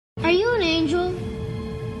Are you an angel?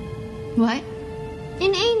 What?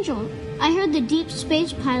 An angel. I heard the deep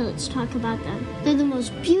space pilots talk about them. They're the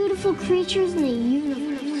most beautiful creatures in the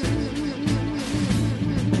universe.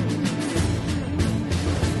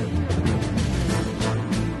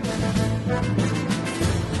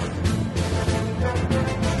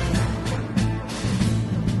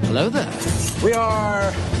 Hello there. We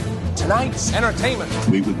are tonight's entertainment.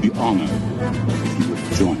 We would be honored if you would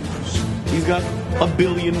join us. He's got a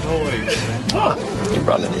billion toys. You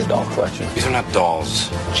brought in the adult collection. These are not dolls,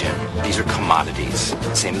 Jim. These are commodities.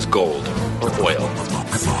 Same as gold or oil.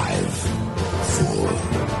 5, 4,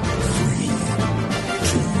 3,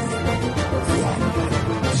 2,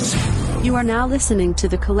 1. You are now listening to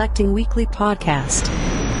the Collecting Weekly podcast.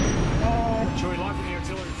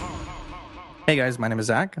 Hey guys, my name is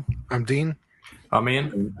Zach. I'm Dean. I'm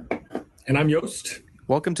Ian. And I'm Yost.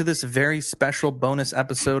 Welcome to this very special bonus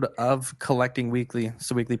episode of Collecting Weekly.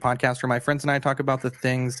 It's a weekly podcast where my friends and I talk about the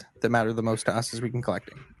things that matter the most to us as weekend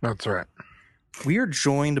collecting. That's right. We are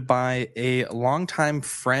joined by a longtime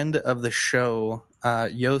friend of the show.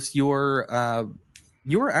 Yost, you were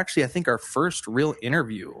actually, I think, our first real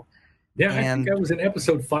interview. Yeah, I think I was in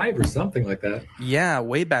episode 5 or something like that. Yeah,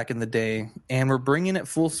 way back in the day. And we're bringing it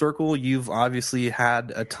full circle. You've obviously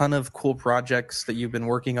had a ton of cool projects that you've been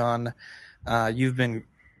working on. You've been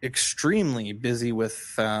extremely busy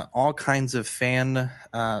with all kinds of fan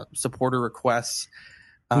supporter requests.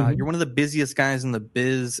 You're one of the busiest guys in the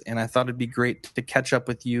biz, and I thought it'd be great to catch up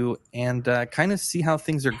with you and kind of see how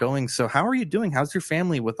things are going. So how are you doing? How's your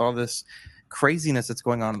family with all this craziness that's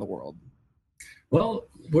going on in the world? Well,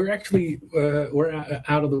 we're actually we're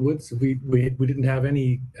out of the woods. We didn't have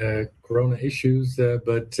any corona issues,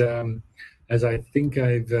 but as I think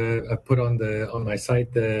I've put on my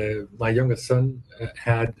site, my youngest son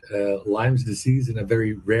had Lyme's disease in a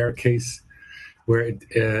very rare case where it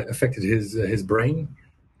affected his brain.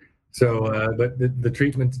 So, but the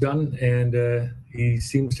treatment's done, and he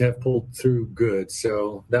seems to have pulled through good.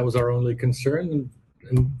 So that was our only concern,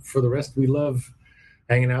 and for the rest, we love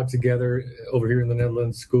hanging out together over here in the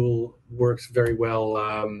Netherlands. School works very well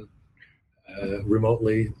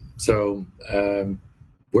remotely, so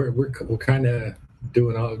we're kind of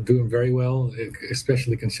doing very well,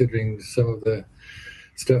 especially considering some of the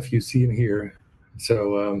stuff you see and hear.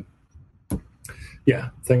 So yeah,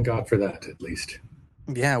 thank God for that, at least.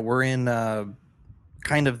 Yeah, we're in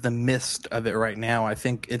kind of the midst of it right now. I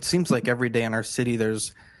think it seems like every day in our city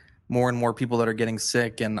there's more and more people that are getting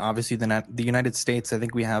sick, and obviously the United States, I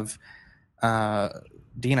think we have,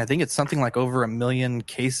 Dean, I think it's something like over 1 million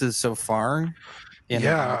cases so far in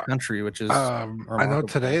the country, which is I know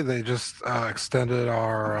today they just extended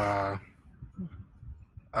our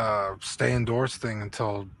stay indoors thing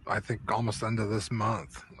until I think almost end of this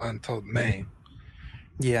month, until May.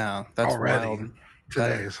 Yeah, that's already wild.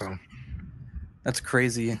 Today, so. That's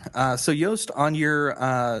crazy. So Yost, on your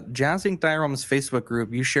Jazzing Diorams Facebook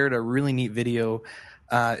group, you shared a really neat video.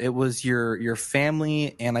 It was your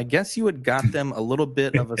family, and I guess you had got them a little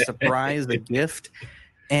bit of a surprise, a gift.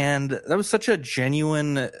 And that was such a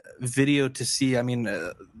genuine video to see. I mean,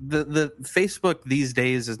 the Facebook these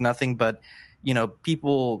days is nothing but,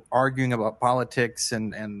 people arguing about politics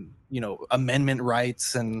and amendment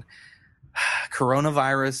rights and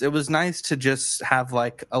coronavirus. It was nice to just have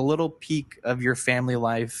like a little peek of your family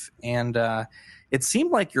life, and it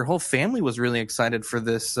seemed like your whole family was really excited for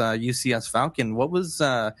this UCS Falcon. What was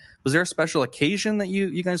there a special occasion that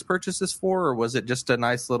you guys purchased this for, or was it just a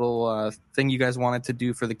nice little thing you guys wanted to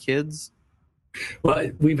do for the kids?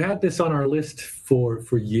 Well, we've had this on our list for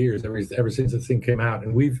years, ever since the thing came out,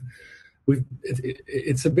 and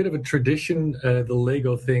it's a bit of a tradition, the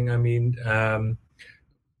Lego thing. I mean,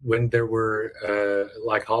 when there were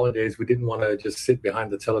like holidays, we didn't want to just sit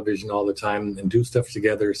behind the television all the time and do stuff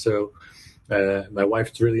together. So my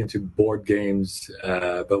wife's really into board games,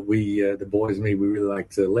 but we, the boys and me, we really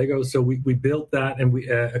liked Lego. So we built that, and we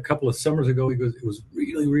a couple of summers ago, it was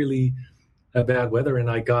really, really bad weather, and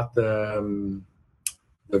I got the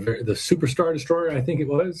Superstar Destroyer, I think it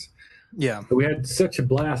was. Yeah. But we had such a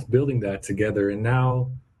blast building that together, and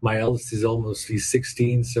now my eldest he's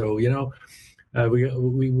 16, so we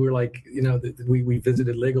were like, we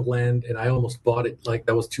visited Legoland, and I almost bought it like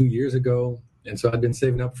that was 2 years ago. And so I'd been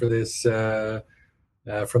saving up for this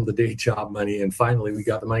from the day job money, and finally we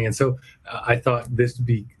got the money. And so I thought this would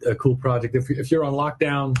be a cool project. If you're on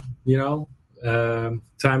lockdown,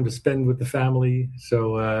 time to spend with the family.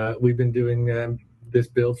 So we've been doing this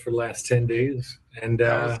build for the last 10 days. And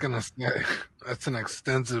I was going to say, that's an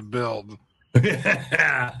extensive build.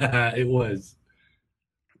 It was.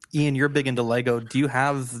 Ian, you're big into Lego. Do you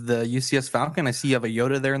have the UCS Falcon? I see you have a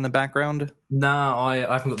Yoda there in the background. No, I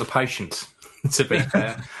haven't got the patience. To be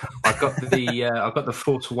fair, I got the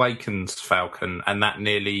Force Awakens Falcon, and that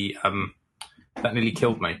nearly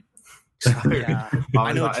killed me. So, yeah,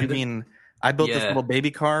 I know what you mean. I built this little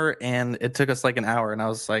baby car, and it took us like an hour, and I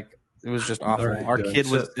was like, it was just awful. Right, our kid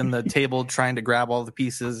was in the table trying to grab all the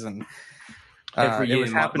pieces, and every year it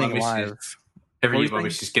was happening live. Every year my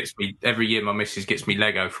missus gets me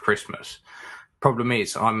Lego for Christmas. Problem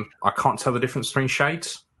is, I can't tell the difference between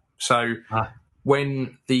shades. So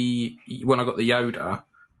when I got the Yoda,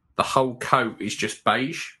 the whole coat is just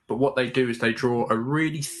beige. But what they do is they draw a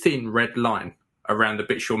really thin red line around the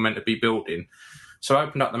bits you're meant to be building. So I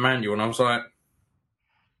opened up the manual and I was like,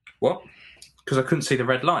 what? Because I couldn't see the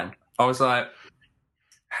red line. I was like,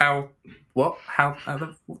 what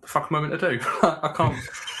the fuck am I meant to do? I can't.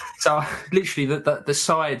 So literally the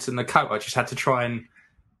sides and the coat, I just had to try and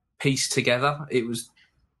piece together. It was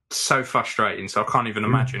so frustrating. So I can't even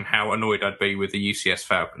imagine how annoyed I'd be with the UCS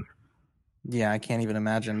Falcon. Yeah, I can't even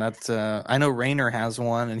imagine. That's I know Rainer has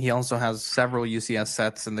one, and he also has several UCS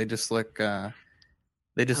sets, and they just look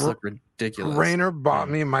ridiculous. Rainer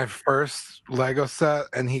bought me my first Lego set,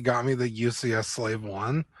 and he got me the UCS Slave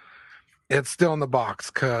 1. It's still in the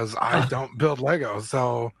box because I don't build Lego.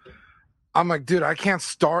 So I'm like, dude, I can't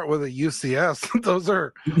start with a UCS. Those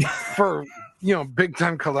are for, big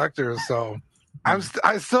time collectors. So I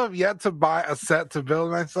still have yet to buy a set to build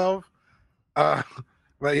myself.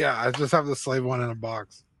 But yeah, I just have the Slave 1 in a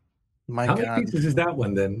box. How many pieces is that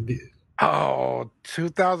one then? Oh,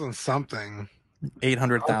 2,000 something.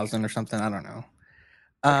 800,000 or something. I don't know.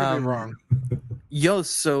 I could be wrong. Yo,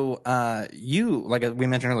 so you, like we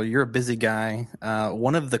mentioned earlier, you're a busy guy.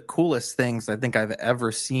 One of the coolest things I think I've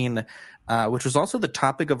ever seen, which was also the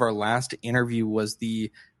topic of our last interview, was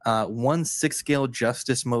the 1/6 scale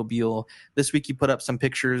Justice Mobile. This week you put up some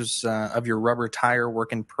pictures of your rubber tire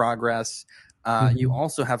work in progress. You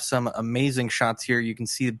also have some amazing shots here. You can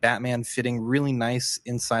see Batman fitting really nice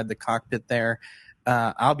inside the cockpit there.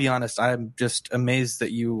 I'll be honest, I'm just amazed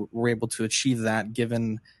that you were able to achieve that,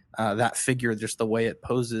 given that figure, just the way it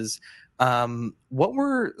poses. What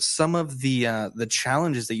were some of the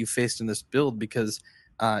challenges that you faced in this build? Because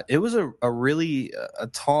it was a really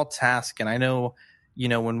tall task, and I know,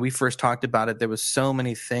 when we first talked about it, there was so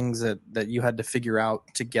many things that you had to figure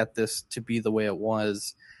out to get this to be the way it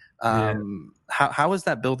was. How has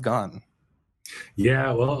that build gone?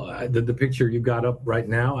 Yeah, well, the picture you got up right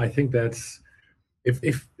now, I think that's I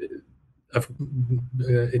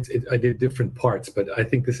did different parts, but I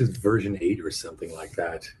think this is version 8 or something like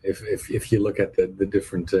that. If you look at the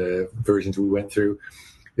different versions we went through,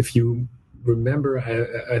 if you remember,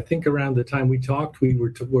 I think around the time we talked, we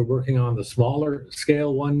were working on the smaller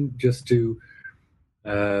scale one just to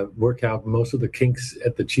work out most of the kinks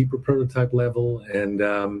at the cheaper prototype level,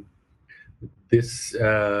 and this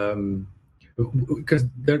because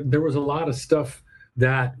there was a lot of stuff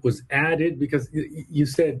that was added, because you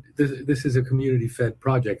said this is a community-fed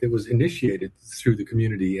project. It was initiated through the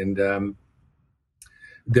community, and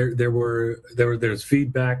there's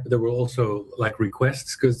feedback. There were also like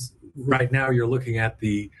requests, because right now you're looking at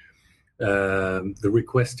the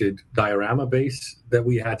requested diorama base that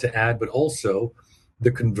we had to add, but also the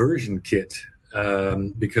conversion kit,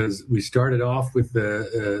 because we started off with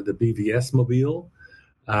the BVS mobile.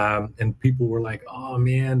 And people were like, oh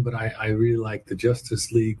man, but I really like the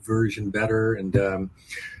Justice League version better. And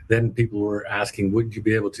then people were asking, would you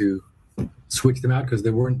be able to switch them out? Because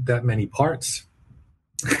there weren't that many parts.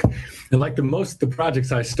 And like the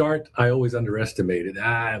projects I start, I always underestimated.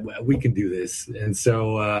 We can do this. And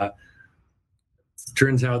so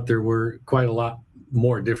turns out there were quite a lot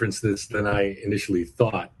more differences than I initially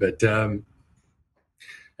thought. But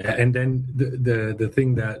and then the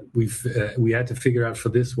thing that we had to figure out for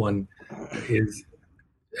this one is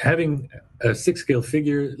having a 6 scale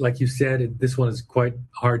figure. Like you said, this one is quite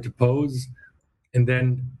hard to pose. And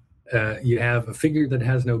then you have a figure that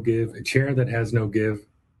has no give, a chair that has no give.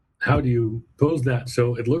 How do you pose that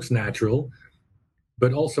so it looks natural,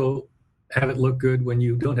 but also have it look good when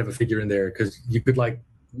you don't have a figure in there? Because you could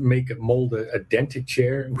mold a dented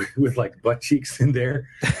chair with like butt cheeks in there,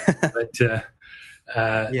 but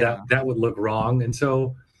that would look wrong. And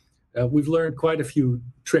so we've learned quite a few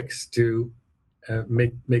tricks to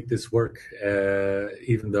make this work,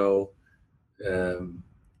 even though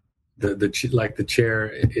the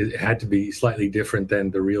chair, it had to be slightly different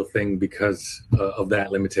than the real thing because of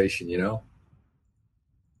that limitation,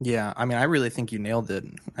 Yeah, I mean, I really think you nailed it.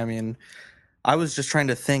 I mean, I was just trying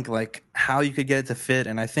to think like how you could get it to fit,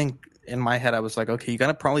 and I think in my head I was like, okay, you got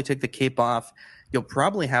to probably take the cape off, you'll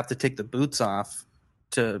probably have to take the boots off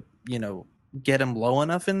to, get them low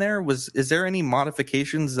enough in there. Is there any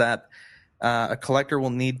modifications that a collector will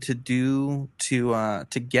need to do to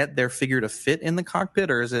get their figure to fit in the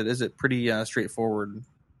cockpit, or is it pretty straightforward?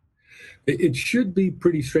 It should be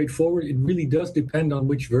pretty straightforward. It really does depend on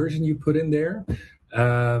which version you put in there.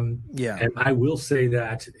 And I will say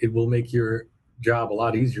that it will make your job a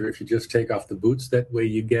lot easier if you just take off the boots. That way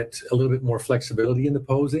you get a little bit more flexibility in the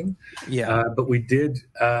posing. But we did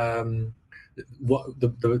the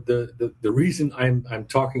reason I'm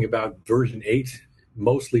talking about version 8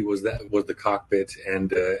 mostly was the cockpit and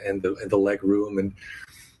the leg room, and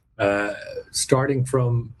starting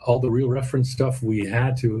from all the real reference stuff, we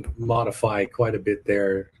had to modify quite a bit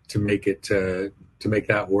there to make it to make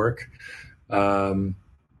that work.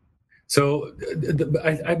 So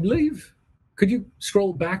I believe. Could you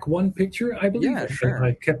scroll back one picture? I believe sure.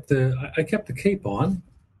 I kept the cape on,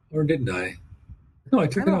 or didn't I? No, I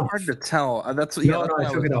took it off. Hard to tell. I took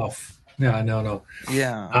it off. Yeah, no.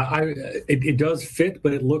 Yeah, it does fit,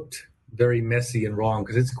 but it looked very messy and wrong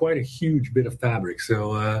because it's quite a huge bit of fabric.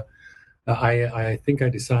 So I think I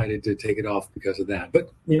decided to take it off because of that.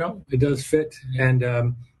 But it does fit,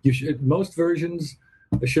 and most versions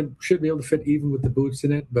should be able to fit even with the boots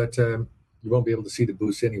in it, but. You won't be able to see the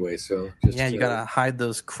boots anyway, so you gotta hide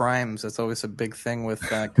those crimes. That's always a big thing with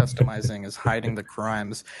customizing is hiding the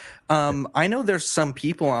crimes. I know there's some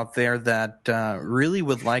people out there that really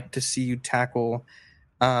would like to see you tackle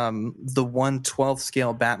the 1/12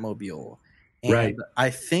 scale Batmobile, and right. I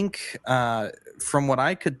think from what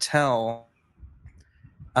I could tell,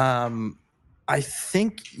 I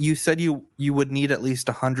think you said you would need at least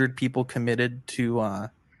 100 people committed to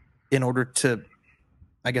in order to,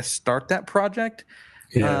 I guess, start that project.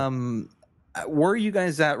 Yeah. Where are you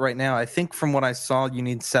guys at right now? I think from what I saw, you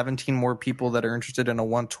need 17 more people that are interested in a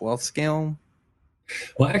 1/12 scale.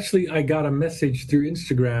 Well, actually, I got a message through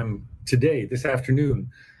Instagram today, this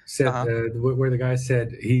afternoon, said where the guy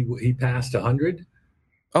said he passed 100.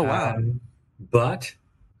 Oh, wow. But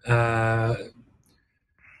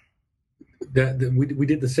we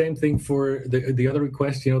did the same thing for the other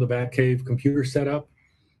request, the Batcave computer setup.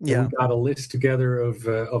 Yeah, we got a list together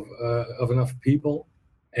of enough people,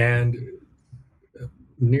 and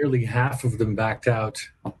nearly half of them backed out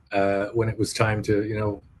when it was time to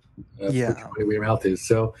put your money where your mouth is.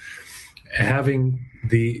 So having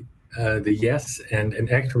the yes and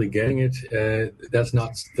actually getting it, that's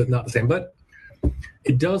not the same. But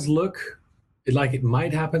it does look like it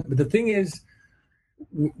might happen. But the thing is,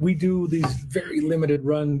 we do these very limited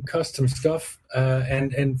run custom stuff,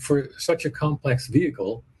 and for such a complex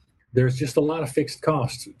vehicle, there's just a lot of fixed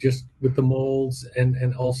costs just with the molds,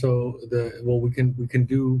 and also we can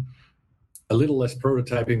do a little less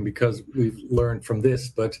prototyping because we've learned from this,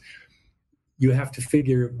 but you have to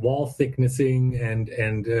figure wall thicknessing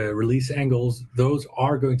and release angles. Those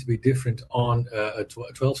are going to be different on a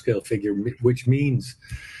 12 scale figure, which means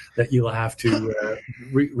that you'll have to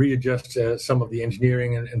readjust some of the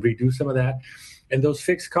engineering and redo some of that. And those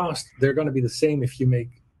fixed costs, they're going to be the same if you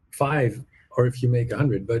make 5 or if you make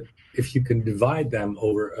 100. But if you can divide them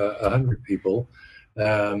over 100 people,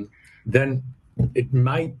 then it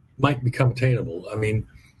might become attainable. I mean,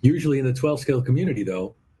 usually in the 12 scale community,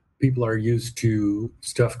 though, people are used to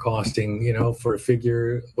stuff costing, for a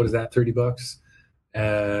figure, what is that, $30,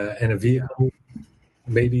 and a vehicle,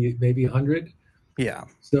 maybe 100. Yeah.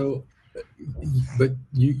 So, but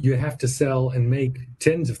you have to sell and make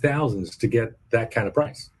tens of thousands to get that kind of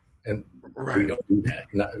price, and we don't do that.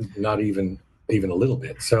 Not even a little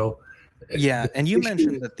bit. So. Yeah, and you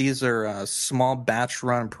mentioned that these are small batch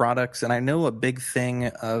run products, and I know a big thing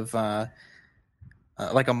of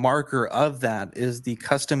like a marker of that is the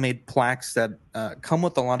custom made plaques that come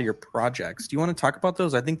with a lot of your projects. Do you want to talk about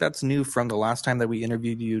those? I think that's new from the last time that we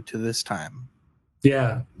interviewed you to this time.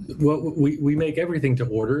 Yeah, well, we make everything to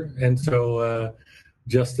order, and so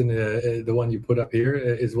Justin, the one you put up here,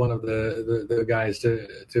 is one of the guys to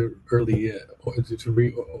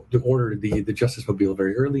order the Justice Mobile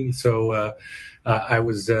very early. So I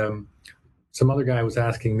was some other guy was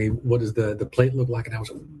asking me, what does the plate look like, and I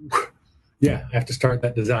was yeah, I have to start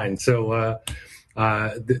that design. So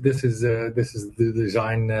this is the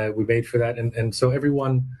design we made for that, and so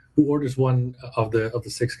everyone who orders one of the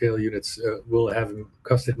 6 scale units will have them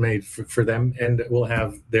custom made for them, and will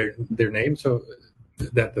have their name, so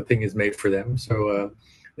that the thing is made for them. So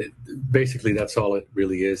basically, that's all it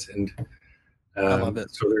really is. And I love it.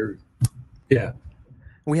 So yeah.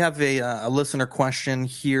 We have a listener question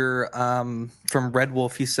here from Red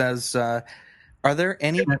Wolf. He says, are there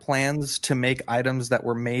any plans to make items that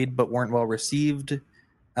were made but weren't well received?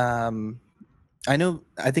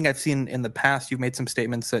 I think I've seen in the past you've made some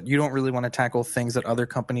statements that you don't really want to tackle things that other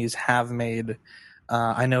companies have made.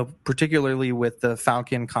 I know particularly with the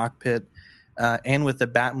Falcon cockpit and with the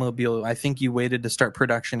Batmobile, I think you waited to start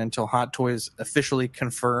production until Hot Toys officially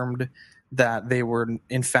confirmed that they were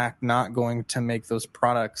in fact not going to make those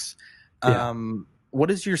products. Yeah. What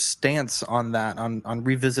is your stance on that, on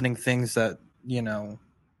revisiting things that,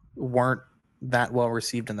 weren't that well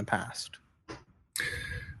received in the past?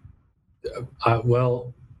 No,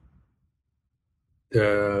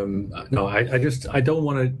 I don't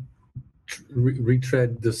want to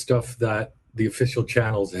retread the stuff that the official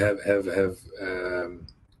channels have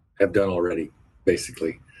done already,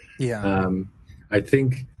 basically. Yeah. I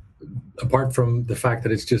think apart from the fact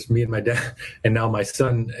that it's just me and my dad and now my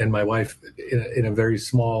son and my wife in a very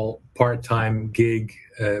small part-time gig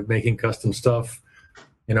making custom stuff,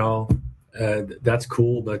 that's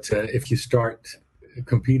cool. But if you start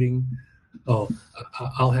competing,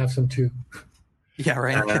 I'll have some too. Yeah,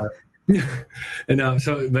 right.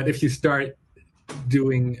 But if you start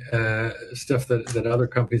doing stuff that other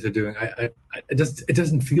companies are doing, it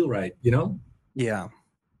doesn't feel right, Yeah,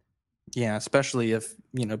 especially if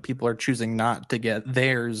people are choosing not to get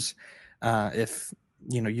theirs, if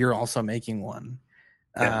you're also making one.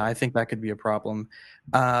 I think that could be a problem.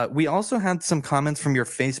 We also had some comments from your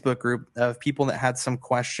Facebook group of people that had some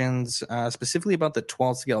questions specifically about the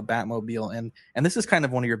 12 scale Batmobile, and this is kind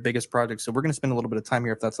of one of your biggest projects, so we're going to spend a little bit of time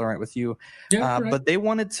here if that's all right with you. Yeah, right. But they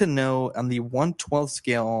wanted to know on the 1/12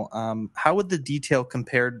 scale, how would the detail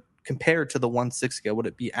compare to the 1/6 scale? Would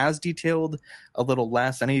it be as detailed, a little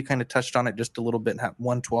less? I know you kind of touched on it just a little bit.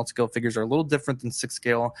 1/12 scale figures are a little different than 6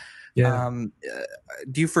 scale. Yeah.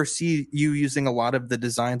 Do you foresee you using a lot of the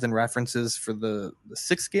designs and references for the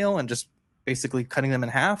 6 scale and just basically cutting them in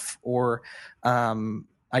half? Or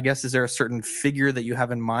I guess, is there a certain figure that you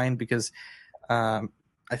have in mind? Because I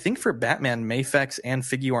think for Batman, Mafex and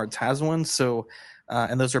Figuarts has one. So,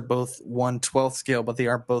 and those are both 1/12 scale, but they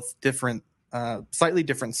are both different, slightly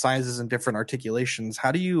different sizes and different articulations.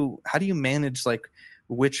 How do you manage like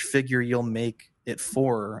which figure you'll make it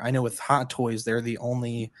for? I know with Hot Toys, they're the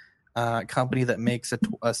only company that makes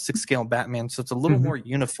a 6 scale Batman, so it's a little more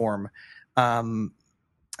uniform.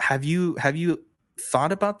 Have you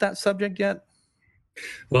thought about that subject yet?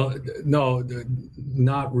 Well, no,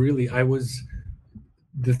 not really.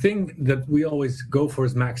 The thing that we always go for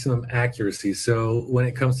is maximum accuracy. So when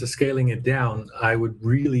it comes to scaling it down, I would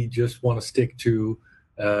really just want to stick to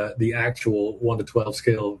the actual 1/12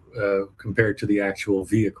 scale compared to the actual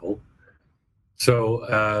vehicle.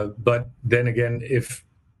 So, but then again, if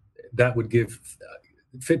that would give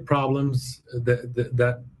fit problems,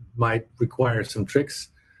 that might require some tricks.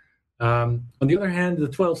 On the other hand, the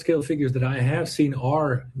 12 scale figures that I have seen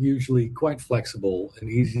are usually quite flexible and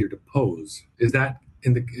easier to pose. Is that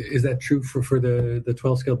true for the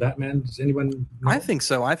 12 scale Batman? Does anyone know? I think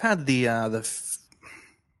so. I've had the I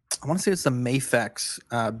want to say it's the Mafex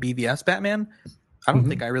BVS Batman. I don't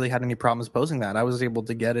think I really had any problems posing that. I was able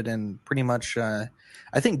to get it in pretty much.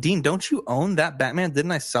 I think, Dean, don't you own that Batman?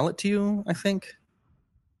 Didn't I sell it to you? I think.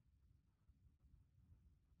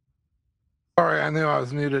 Sorry, I knew I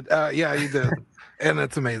was muted. Yeah, you did, and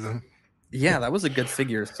it's amazing. Yeah, that was a good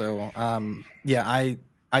figure. So, I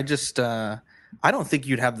just I don't think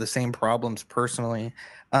you'd have the same problems personally.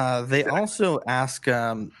 They also ask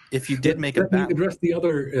if you did make Let me address the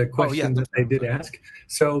other question that they did ask.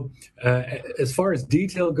 So, as far as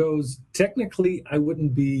detail goes, technically, I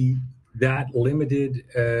wouldn't be that limited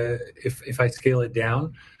if I scale it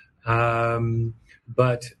down.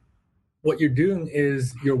 But what you're doing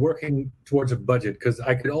is you're working towards a budget, because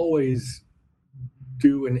I could always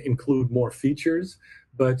do and include more features,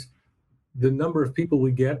 but the number of people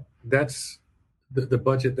we get, that's the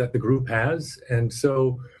budget that the group has. And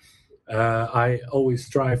so I always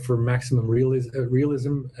strive for maximum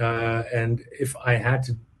realism. And if I have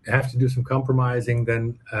to do some compromising,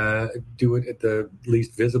 then do it at the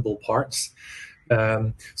least visible parts.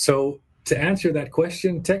 So to answer that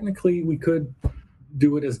question, technically we could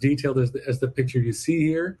do it as detailed as the picture you see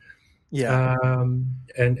here. Yeah.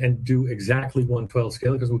 And do exactly 1/12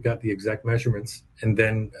 scale, because we've got the exact measurements. And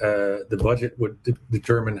then the budget would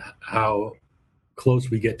determine how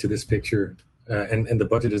close we get to this picture. And the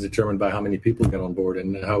budget is determined by how many people get on board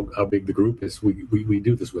and how big the group is we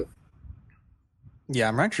do this with. Yeah,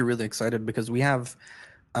 I'm actually really excited because we have,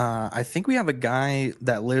 I think we have a guy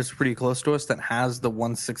that lives pretty close to us that has the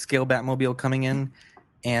 1/6 scale Batmobile coming in.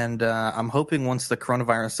 And I'm hoping once the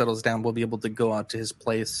coronavirus settles down, we'll be able to go out to his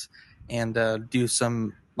place and do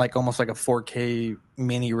some, like, almost like a 4K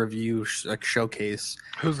mini review, like showcase.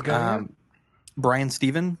 Who's the guy? Brian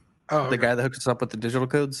Steven. the guy that hooks us up with the digital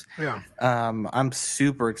codes. Yeah. I'm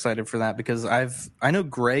super excited for that because I know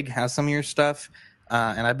Greg has some of your stuff,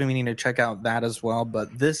 and I've been meaning to check out that as well.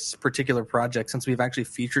 But this particular project, since we've actually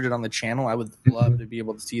featured it on the channel, I would love to be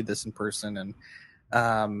able to see this in person. And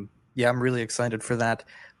yeah, I'm really excited for that.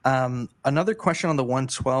 Another question on the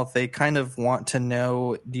 112th, they kind of want to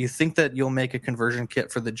know, do you think that you'll make a conversion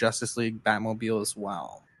kit for the Justice League Batmobile as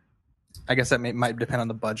well? I guess that might depend on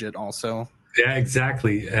the budget also. Yeah,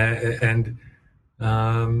 exactly. And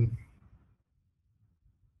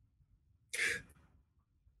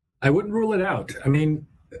I wouldn't rule it out. I mean,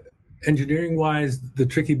 engineering-wise, the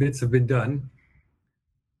tricky bits have been done.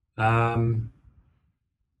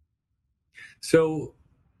 So,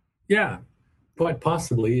 yeah, quite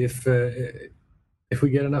possibly if we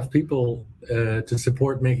get enough people to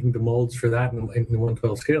support making the molds for that in the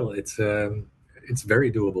 112 scale, it's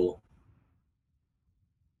very doable.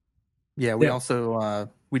 Yeah, we also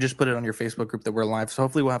we just put it on your Facebook group that we're live, so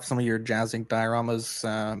hopefully we'll have some of your Jazz Inc.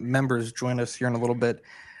 Dioramas members join us here in a little bit.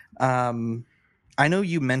 I know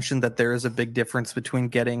you mentioned that there is a big difference between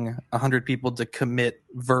getting 100 people to commit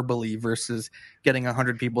verbally versus getting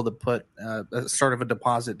 100 people to put a sort of a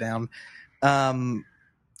deposit down.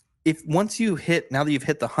 If once you hit, now that you've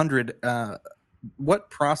hit the 100, what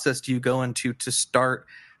process do you go into to start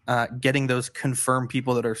getting those confirmed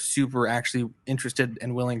people that are super actually interested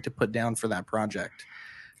and willing to put down for that project?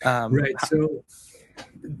 Right. So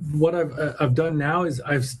what I've done now is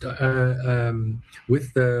I've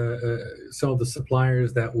with some of the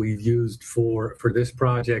suppliers that we've used for this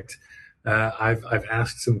project, I've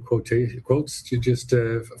asked some quotes to just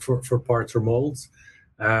for parts or molds,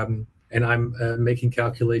 and I'm making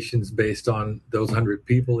calculations based on those 100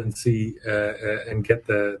 people and see and get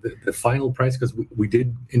the final price, because we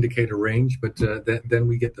did indicate a range, but then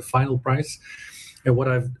we get the final price. And what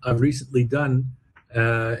I've recently done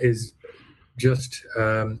is just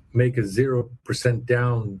make a 0%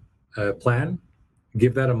 down plan,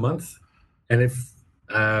 give that a month, and if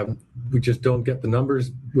we just don't get the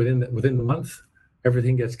numbers within the month,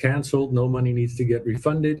 everything gets canceled, no money needs to get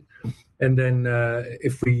refunded. And then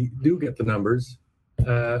if we do get the numbers,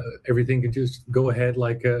 everything can just go ahead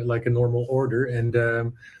like a normal order,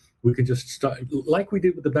 and we can just start like we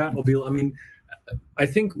did with the Batmobile. I mean, I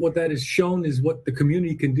think what that has shown is what the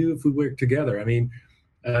community can do if we work together. I mean,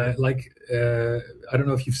 I don't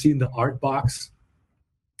know if you've seen the art box.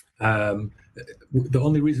 The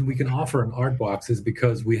only reason we can offer an art box is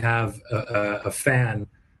because we have a fan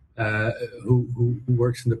who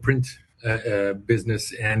works in the print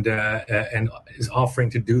business and is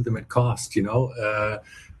offering to do them at cost. You know,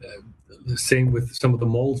 same with some of the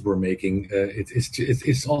molds we're making.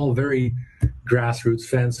 It's all very grassroots,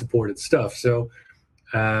 fan supported stuff. So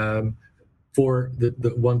for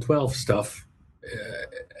the 112 stuff,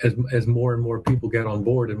 as more and more people get on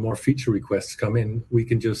board and more feature requests come in, we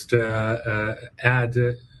can just add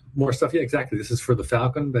more stuff. Yeah, exactly. This is for the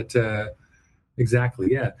Falcon, but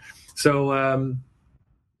exactly, yeah. So,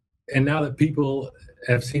 and now that people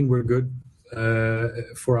have seen we're good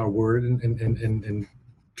for our word and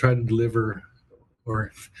try to deliver,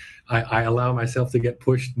 or I allow myself to get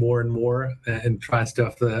pushed more and more and try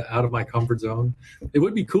stuff out of my comfort zone. It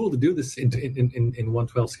would be cool to do this in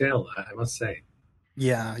 112 scale, I must say.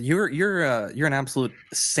 Yeah, you're an absolute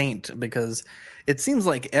saint, because it seems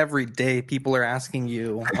like every day people are asking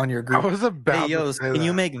you on your group, I was about "Hey, Yos, can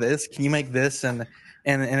you make this? Can you make this?" And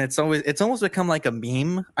it's almost become like a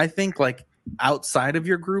meme. I think, like, outside of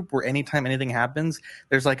your group, where anytime anything happens,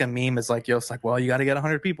 there's like a meme. It's like, Yos, like, well, you got to get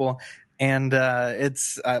 100 people, and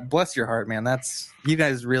it's bless your heart, man. That's, you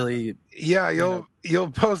guys really. Yeah,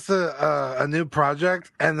 you'll post a new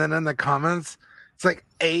project, and then in the comments, it's like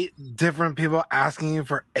 8 different people asking you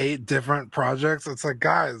for 8 different projects. It's like,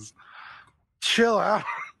 guys, chill out.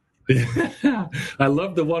 I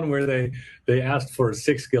love the one where they asked for a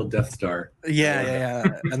 6-skill Death Star. Yeah.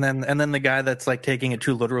 and then the guy that's like taking it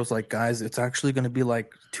too literal is like, guys, it's actually going to be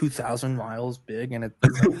like 2,000 miles big, and it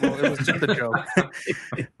was just a joke.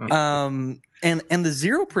 And the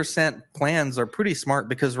 0% plans are pretty smart,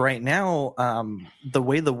 because right now, the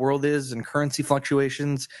way the world is and currency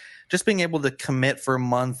fluctuations, just being able to commit for a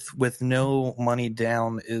month with no money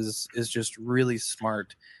down is just really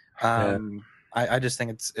smart. I just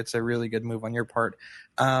think it's a really good move on your part.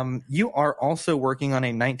 You are also working on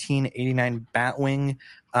a 1989 Batwing.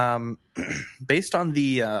 Based on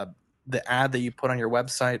the ad that you put on your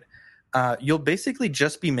website, you'll basically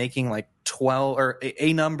just be making like 12 or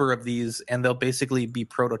a number of these, and they'll basically be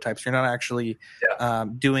prototypes. You're not actually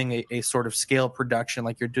doing a sort of scale production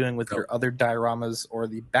like you're doing with your other dioramas or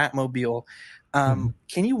the Batmobile. Can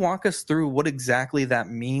you walk us through what exactly that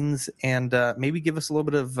means, and maybe give us a little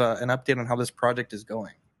bit of an update on how this project is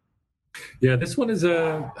going? Yeah, this one is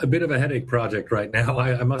a bit of a headache project right now,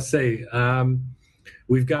 I must say.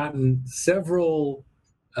 We've gotten several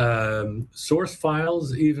source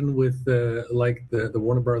files, even with the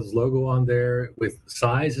Warner Bros. Logo on there, with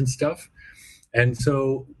size and stuff. And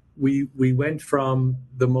so we went from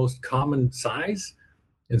the most common size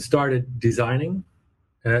and started designing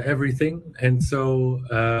everything. And so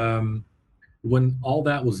when all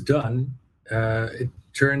that was done, it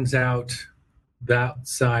turns out that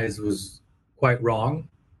size was quite wrong.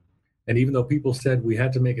 And even though people said we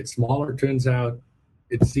had to make it smaller, it turns out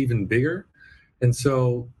it's even bigger. And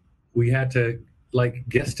so we had to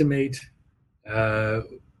guesstimate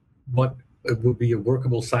what would be a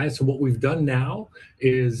workable size. So what we've done now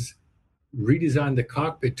is redesign the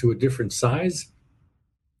cockpit to a different size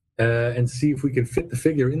and see if we can fit the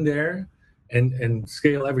figure in there and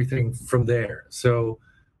scale everything from there. So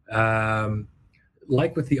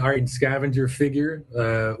like with the Iron Scavenger figure,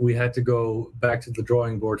 we had to go back to the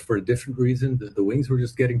drawing board for a different reason. The wings were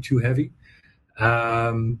just getting too heavy.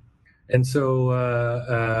 And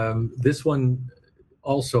so this one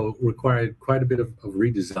also required quite a bit of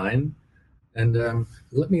redesign. And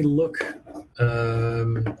let me look.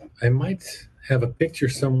 I might have a picture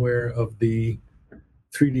somewhere of the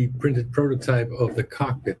 3D printed prototype of the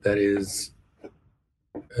cockpit that is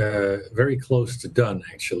very close to done,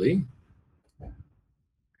 actually.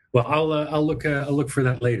 Well, I'll look for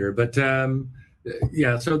that later. But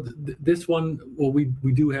yeah, so this one, well, we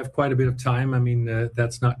do have quite a bit of time. I mean,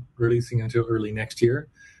 that's not releasing until early next year.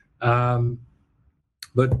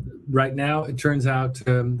 But right now, it turns out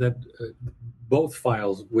that both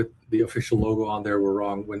files with the official logo on there were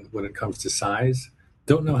wrong when it comes to size.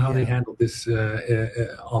 Don't know how they handled this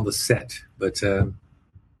on the set, but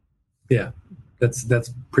yeah, that's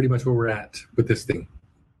pretty much where we're at with this thing.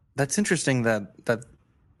 That's interesting that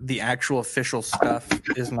the actual official stuff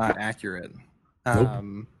is not accurate.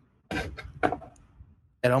 Nope.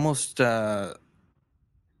 It almost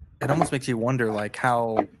makes you wonder, like,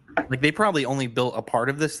 how, like, they probably only built a part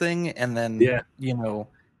of this thing, and then you know,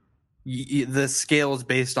 the scale is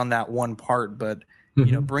based on that one part, but you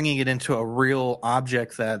know, bringing it into a real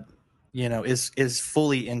object that, you know, is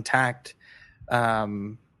fully intact.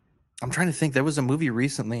 I'm trying to think. There was a movie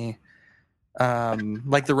recently,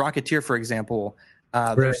 like The Rocketeer, for example.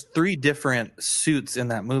 There's 3 different suits in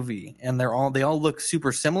that movie, and they all look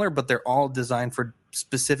super similar, but they're all designed for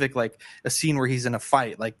specific, like a scene where he's in a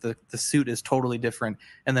fight. Like the suit is totally different,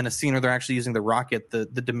 and then a scene where they're actually using the rocket. The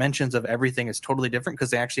dimensions of everything is totally different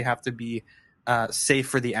because they actually have to be safe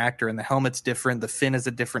for the actor, and the helmet's different. The fin is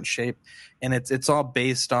a different shape, and it's all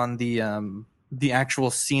based on the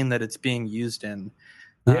actual scene that it's being used in.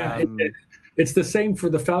 Yeah, it's the same for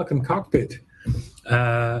the Falcon cockpit.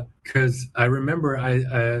 Because I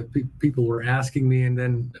remember people were asking me, and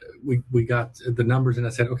then we got the numbers, and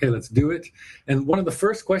I said, okay, let's do it. And one of the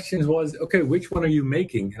first questions was, okay, which one are you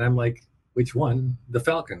making? And I'm like, which one? The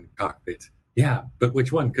Falcon cockpit. Yeah, but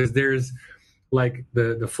which one? Because there's like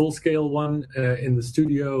the full scale one in the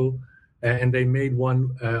studio, and they made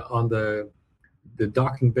one on the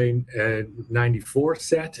Docking Bay 94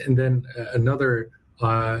 set, and then another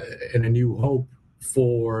in A New Hope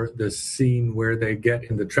for the scene where they get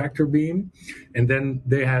in the tractor beam. And then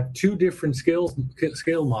they have 2 different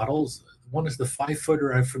scale models. One is the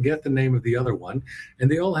 5-footer, I forget the name of the other one, and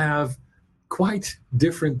they all have quite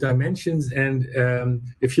different dimensions. And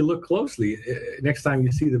if you look closely, next time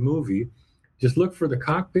you see the movie, just look for the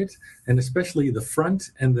cockpit, and especially the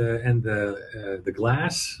front and the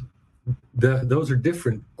glass. Those are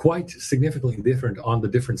different, quite significantly different on the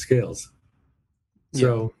different scales.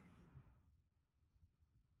 So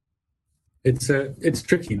it's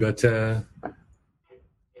tricky, but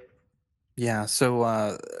yeah.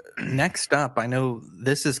 So next up, I know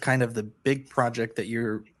this is kind of the big project that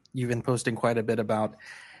you've been posting quite a bit about,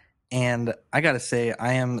 and I gotta say,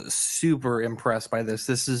 I am super impressed by this.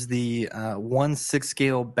 This is the 1/6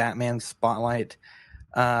 scale Batman Spotlight.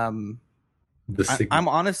 I'm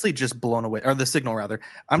honestly just blown away, or the Signal rather.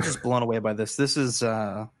 I'm just blown away by this. This is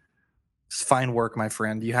fine work, my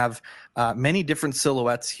friend. You have many different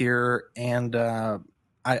silhouettes here, and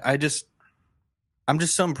I'm just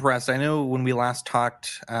so impressed. I know when we last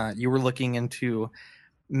talked, you were looking into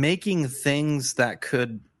making things that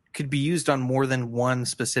could be used on more than one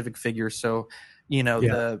specific figure. So, you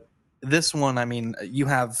know, this one, I mean, you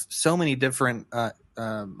have so many different, I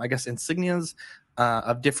guess, insignias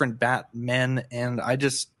of different Batmen, and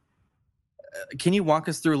can you walk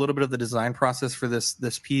us through a little bit of the design process for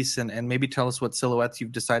this piece, and maybe tell us what silhouettes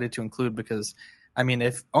you've decided to include? Because, I mean,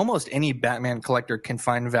 if almost any Batman collector can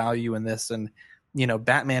find value in this, and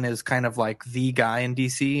Batman is kind of like the guy in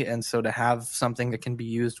DC, and so to have something that can be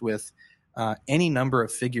used with any number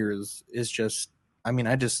of figures is just, I mean,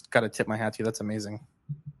 I just got to tip my hat to you. That's amazing.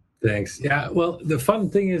 Thanks. Yeah. Well, the fun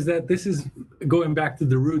thing is that this is going back to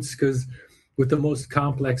the roots, because with the most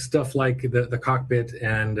complex stuff like the cockpit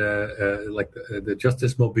and like the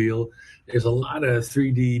Justice Mobile, there's a lot of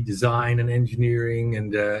 3D design and engineering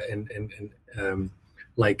and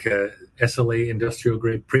like SLA industrial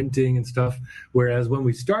grade printing and stuff. Whereas when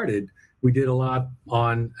we started, we did a lot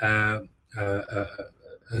on a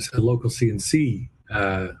local CNC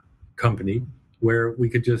company, where we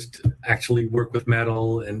could just actually work with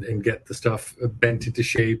metal and get the stuff bent into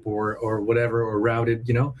shape or whatever, or routed,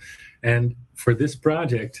 And for this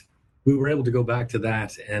project, we were able to go back to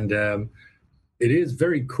that. And it is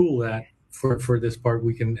very cool that for this part,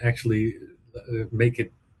 we can actually make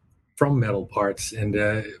it from metal parts, and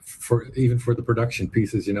even for the production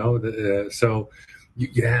pieces, so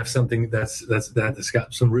you have something that's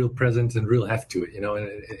got some real presence and real heft to it,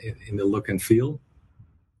 in the look and feel.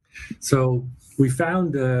 So we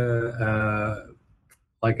found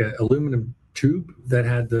like an aluminum tube that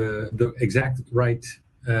had the exact right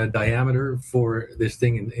diameter for this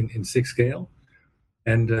thing in 6 scale,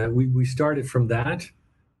 and we started from that,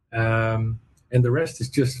 and the rest is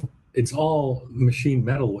just, it's all machined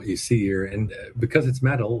metal, what you see here. And because it's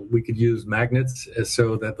metal, we could use magnets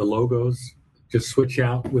so that the logos just switch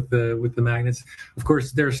out with the magnets. Of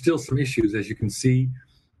course, there are still some issues, as you can see.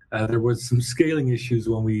 There was some scaling issues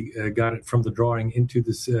when we got it from the drawing into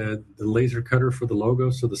this the laser cutter for the logo,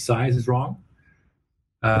 so the size is wrong.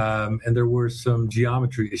 And there were some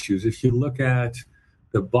geometry issues. If you look at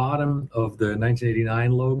the bottom of the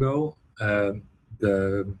 1989 logo,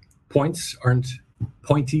 the points aren't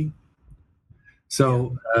pointy.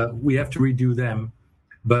 So we have to redo them.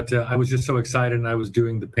 But I was just so excited, and I was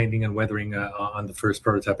doing the painting and weathering on the first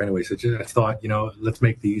prototype anyway. So I thought, let's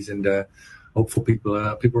make these, and hopefully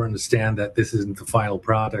people understand that this isn't the final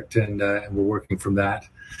product, and we're working from that.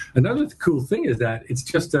 Another cool thing is that it's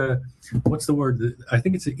just what's the word? I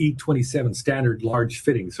think it's an E27 standard large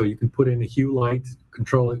fitting, so you can put in a hue light,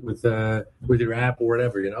 control it with your app or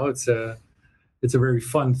whatever. It's a very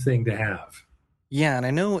fun thing to have. Yeah, and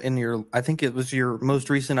I know I think it was your most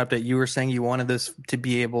recent update, you were saying you wanted this to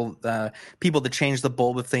be able people to change the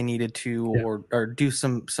bulb if they needed to, yeah, or do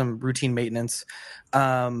some routine maintenance.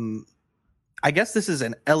 I guess this is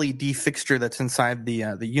an LED fixture that's inside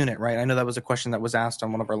the unit, right? I know that was a question that was asked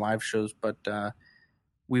on one of our live shows, but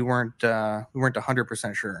we weren't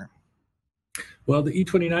 100% sure. Well, the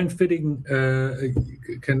E29 fitting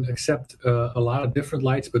can accept a lot of different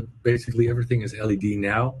lights, but basically everything is LED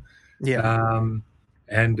now. Yeah.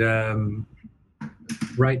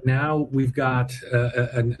 Right now we've got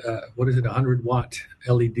a 100 watt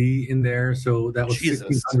LED in there, so that was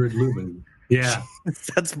 1600 lumen. Yeah,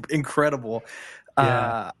 that's incredible.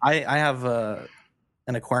 Yeah. I have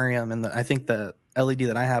an aquarium, and I think the LED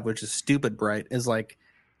that I have, which is stupid bright, is like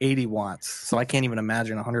 80 watts. So I can't even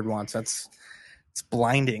imagine 100 watts. It's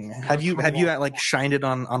blinding. Have you like shined it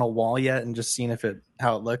on a wall yet and just seen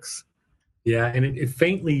how it looks? Yeah, and it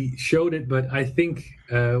faintly showed it, but I think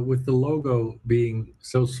with the logo being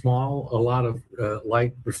so small, a lot of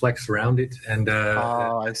light reflects around it. And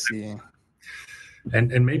I see.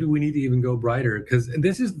 And maybe we need to even go brighter, because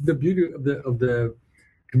this is the beauty of the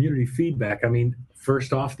community feedback. I mean,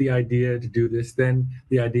 first off, the idea to do this, then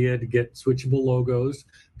the idea to get switchable logos,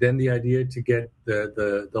 then the idea to get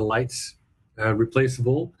the lights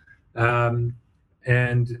replaceable,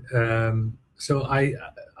 so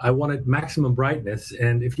I wanted maximum brightness,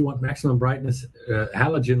 and if you want maximum brightness,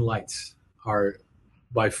 halogen lights are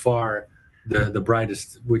by far the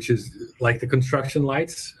brightest, which is like the construction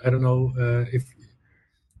lights. I don't know if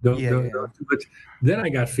but then I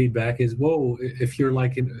got feedback is, whoa, if you're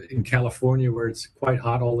like in California where it's quite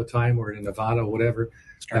hot all the time, or in Nevada, or whatever,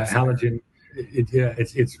 halogen,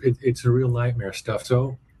 it's a real nightmare stuff.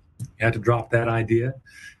 So I had to drop that idea,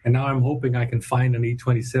 and now I'm hoping I can find an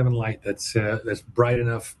E27 light that's bright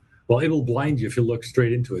enough. Well, it'll blind you if you look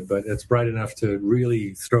straight into it, but it's bright enough to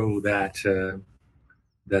really throw that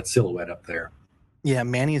silhouette up there. Yeah,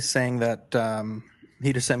 Manny is saying that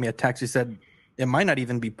he just sent me a text. He said it might not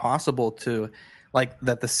even be possible to, like,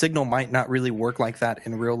 that the signal might not really work like that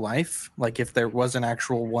in real life. Like if there was an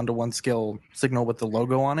actual 1-to-1 scale signal with the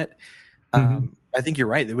logo on it. I think you're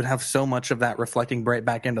right. They would have so much of that reflecting bright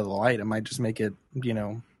back into the light. It might just make it,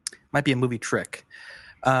 might be a movie trick.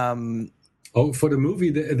 Oh, for the movie,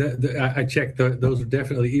 I checked. Those are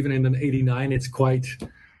definitely, even in an 89, it's quite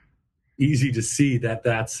easy to see that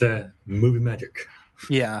that's movie magic.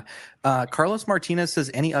 Yeah. Carlos Martinez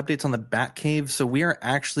says, any updates on the Batcave? So we are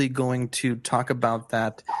actually going to talk about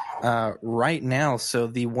that right now. So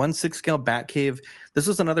the 1/6 scale Batcave, this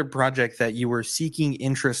was another project that you were seeking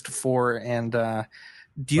interest for. And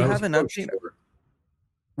do you have an update?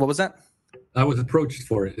 What was that? I was approached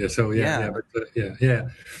for it. So yeah.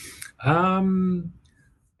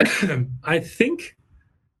 I think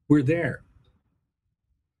we're there,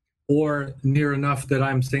 or near enough that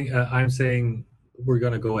I'm saying we're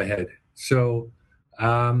going to go ahead. So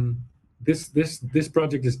this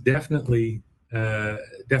project is definitely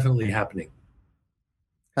happening.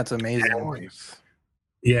 That's amazing.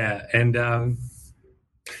 Yeah, and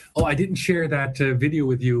I didn't share that video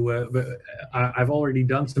with you, but I've already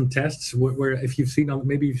done some tests where if you've seen on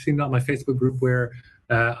my Facebook group where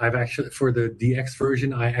I've actually, for the DX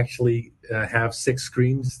version, I actually have 6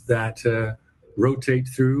 screens that rotate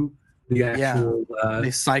through the actual.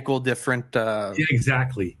 They cycle different. Yeah,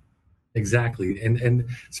 exactly. And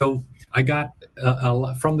so I got a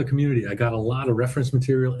lot from the community. I got a lot of reference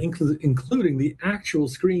material, including the actual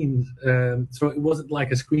screens. So it wasn't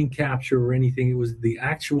like a screen capture or anything. It was the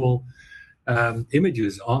actual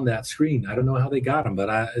images on that screen. I don't know how they got them,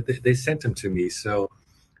 but they sent them to me. So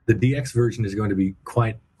the DX version is going to be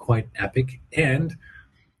quite epic, and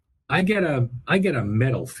I get a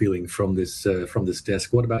metal feeling from this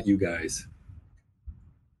desk. What about you guys?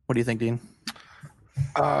 What do you think, Dean?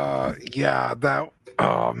 Yeah,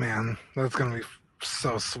 oh man, that's gonna be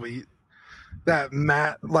so sweet. That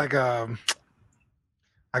matte, like I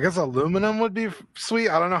guess aluminum would be sweet.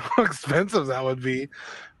 I don't know how expensive that would be,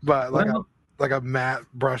 but like a matte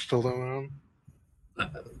brushed aluminum.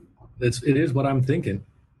 It is what I'm thinking.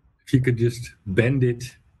 If you could just bend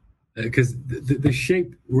it, because the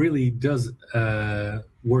shape really does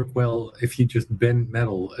work well if you just bend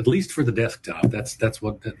metal, at least for the desktop. That's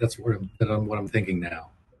what I'm thinking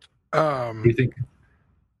now. What do you think?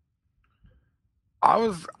 I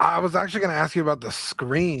was actually going to ask you about the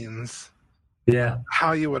screens. Yeah,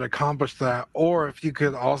 how you would accomplish that, or if you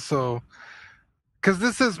could also, because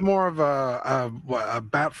this is more of a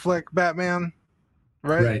Batfleck Batman,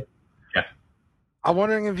 right? Right. I'm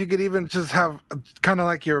wondering if you could even just have kind of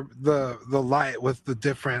like the light with the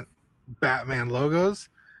different Batman logos,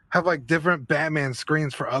 have like different Batman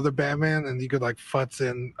screens for other Batman, and you could like futz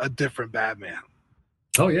in a different Batman.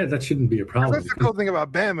 Oh yeah, that shouldn't be a problem. That's the cool thing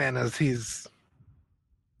about Batman is he's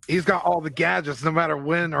got all the gadgets no matter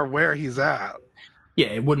when or where he's at. Yeah,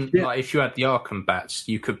 it wouldn't like if you had the Arkham bats,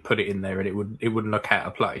 you could put it in there and it wouldn't look out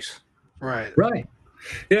of place. Right.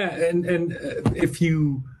 Yeah, and if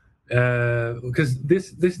you. Because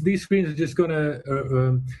these screens are just gonna.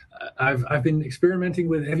 I've been experimenting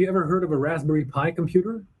with. Have you ever heard of a Raspberry Pi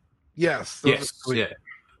computer? Yes. Yeah.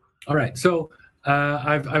 All right. So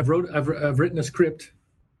I've written a script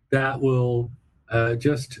that will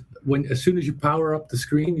just as soon as you power up the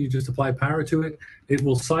screen, you just apply power to it. It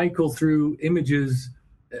will cycle through images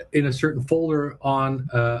in a certain folder on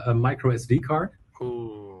a micro SD card.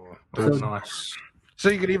 Ooh, that's nice. So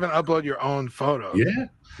you could even upload your own photos. Yeah.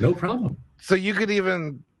 No problem. So you could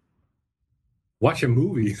even watch a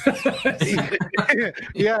movie.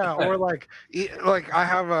 Yeah, or like I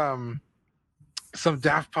have some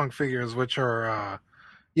Daft Punk figures, which are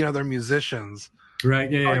they're musicians. Right.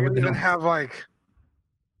 Yeah. I could even have like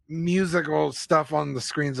musical stuff on the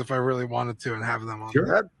screens if I really wanted to, and have them on.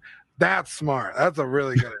 Sure. That's smart. That's a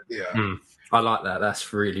really good idea. I like that.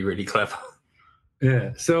 That's really, really clever.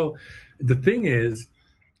 Yeah. So the thing is,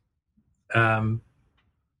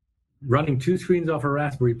 running 2 screens off a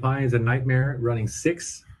Raspberry Pi is a nightmare. Running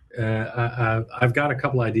 6, I've got a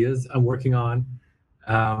couple ideas I'm working on.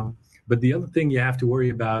 But the other thing you have to worry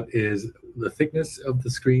about is the thickness of the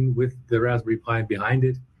screen with the Raspberry Pi behind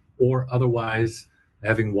it, or otherwise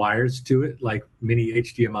having wires to it like mini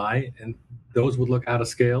HDMI, and those would look out of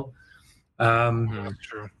scale. That's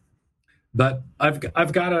true. But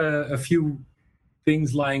I've got a few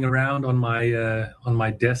things lying around on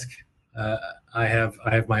my desk. I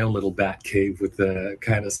have my own little bat cave with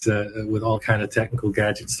with all kind of technical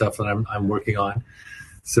gadget stuff that I'm working on.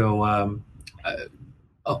 So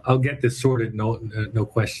I'll get this sorted. No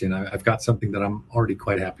question. I've got something that I'm already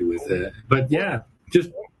quite happy with. But go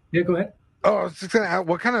ahead. Oh, I was just gonna ask,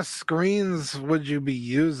 what kind of screens would you be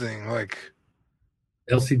using? Like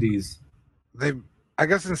LCDs. I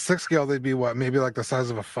guess in 6 scale they'd be what? Maybe like the size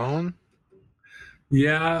of a phone.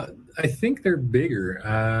 Yeah, I think they're bigger.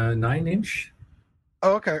 9-inch.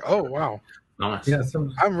 Oh, okay. Oh, wow. Nice. Yeah,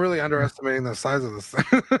 I'm really underestimating the size of this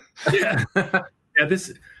thing. yeah.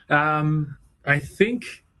 This I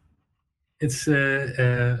think it's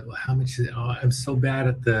how much is it? Oh, I'm so bad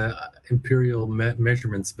at the imperial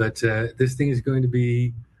measurements, but this thing is going to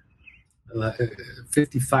be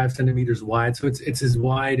 55 centimeters wide, so it's as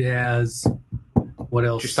wide as what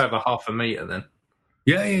else? Just over half a meter, then.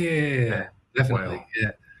 Yeah. Definitely.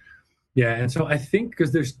 Wow. Yeah. And so I think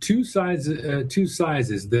because there's two sizes,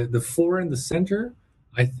 the 4 in the center,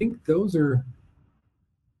 I think those are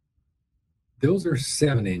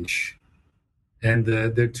 7-inch, and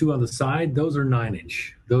the 2 on the side, those are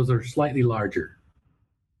 9-inch. Those are slightly larger.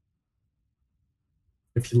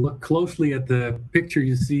 If you look closely at the picture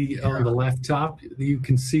you see on the left top, you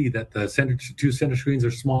can see that the two center screens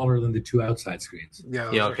are smaller than the 2 outside screens. Yeah.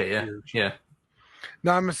 Okay. Yeah.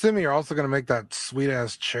 Now I'm assuming you're also going to make that sweet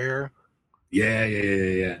ass chair.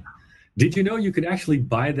 Yeah. Did you know you could actually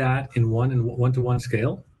buy that in 1:1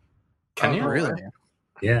 scale? Can you really?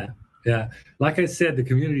 Yeah. Like I said, the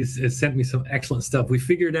community has sent me some excellent stuff. We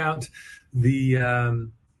figured out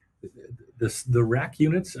the rack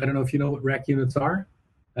units. I don't know if you know what rack units are.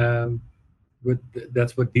 But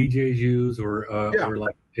that's what DJs use, or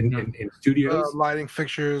like in studios, lighting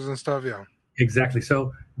fixtures and stuff. Yeah, exactly.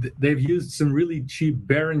 So they've used some really cheap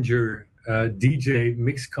Behringer DJ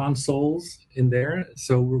mix consoles in there.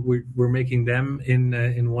 So we're making them in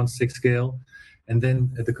 1/6 scale, and then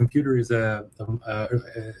the computer is the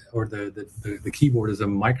keyboard is a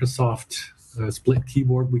Microsoft split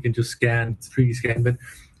keyboard. We can just 3D scan, but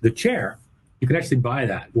the chair, you can actually buy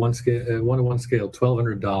that 1:1 scale,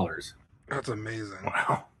 $1,200. That's amazing.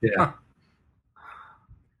 Wow. Yeah.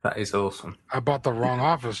 That is awesome. I bought the wrong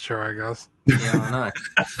office chair, I guess. Yeah, I know.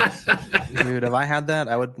 Dude, if I had that,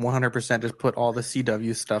 I would 100% just put all the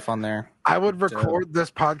CW stuff on there. I would record this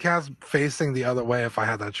podcast facing the other way if I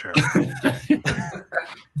had that chair.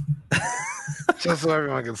 Just so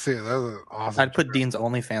everyone can see it. That was awesome. I'd put Dean's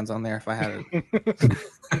OnlyFans on there if I had it.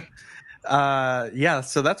 Yeah,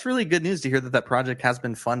 so that's really good news to hear that project has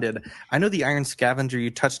been funded. I know the Iron Scavenger, you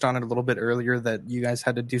touched on it a little bit earlier, that you guys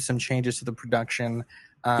had to do some changes to the production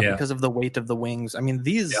because of the weight of the wings. I mean,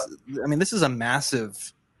 this is a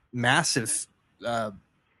massive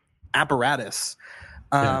apparatus.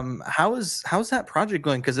 How's that project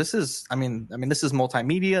going? Because this is, this is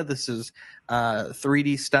multimedia. This is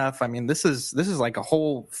 3D stuff. I mean, this is like a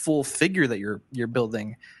whole full figure that you're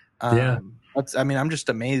building. I'm just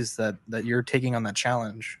amazed that you're taking on that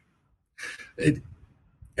challenge.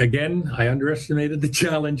 Again, I underestimated the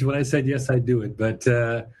challenge when I said yes, I'd do it. But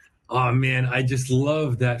oh man, I just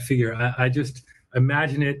love that figure. I just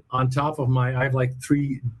imagine it on top of I have like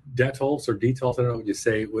 3 detals or detals, I don't know what you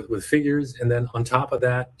say, with figures, and then on top of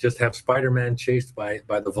that, just have Spider-Man chased by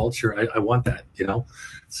the Vulture. I want that,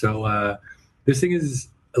 So this thing is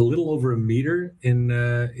a little over a meter in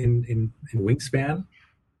wingspan.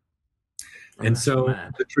 And so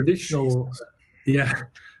the traditional,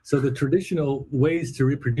 so the traditional ways to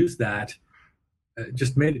reproduce that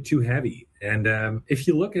just made it too heavy. And if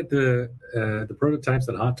you look at the prototypes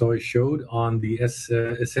that Hot Toys showed on the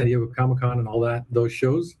San Diego Comic-Con and all that, those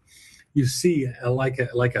shows, you see like a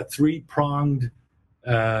 3-pronged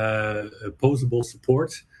posable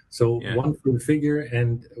support. So one for the figure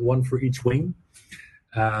and one for each wing.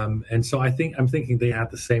 And so I'm thinking they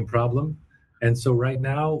have the same problem. And so right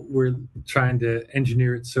now we're trying to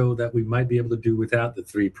engineer it so that we might be able to do without the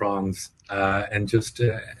 3 prongs and just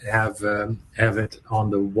have it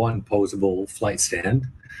on the one posable flight stand.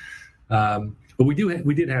 But we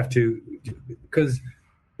did have to, because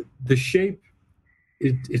the shape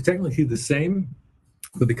is technically the same,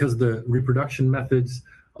 but because of the reproduction methods,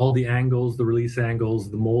 all the angles, the release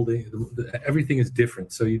angles, the molding, everything is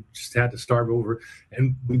different. So you just had to start over.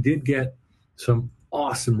 And we did get some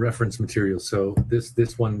awesome reference material. So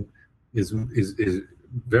this one is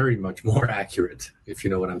very much more accurate, if you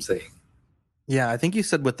know what I'm saying. Yeah, I think you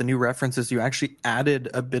said with the new references, you actually added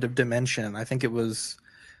a bit of dimension. I think it was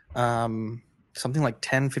something like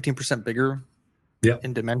 10-15% bigger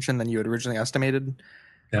in dimension than you had originally estimated.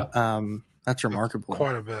 Yeah. That's remarkable.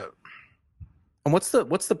 Quite a bit. And what's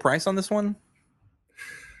the price on this one?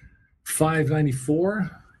 $594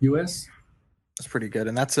 US. That's pretty good,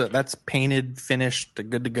 and that's painted, finished,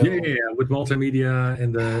 good to go. Yeah, with multimedia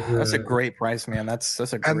and the. That's a great price, man. That's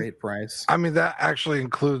a great price. I mean, that actually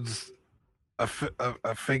includes a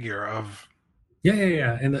figure of.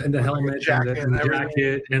 Yeah, and the helmet, and the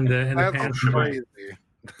jacket, and the pants. Crazy.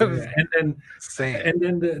 And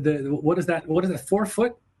then the what is that? What is that? 4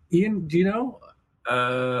 foot? Ian, do you know?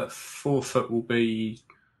 4 foot will be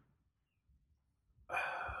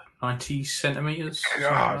 90 centimeters.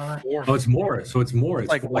 God, Oh, it's more. So it's more. It's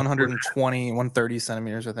like 120, 130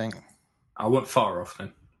 centimeters, I think. I went far off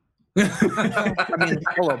then. I mean,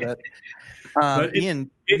 a little bit. Ian,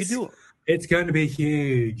 you do. It's going to be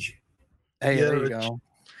huge. Hey, there you go.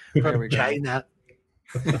 There we go. China.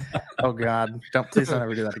 Oh God! Please don't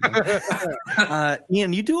ever do that again.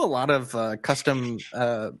 Ian, you do a lot of custom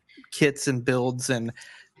kits and builds, and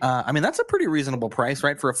I mean that's a pretty reasonable price,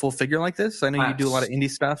 right, for a full figure like this? I know you do a lot of indie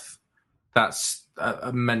stuff. That's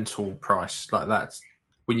a mental price. Like that's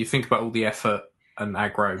when you think about all the effort and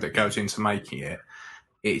aggro that goes into making it.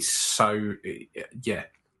 It's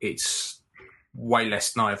it's way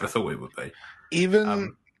less than I ever thought it would be.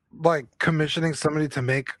 Even like commissioning somebody to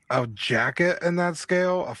make a jacket in that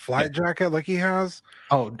scale, a flight jacket like he has.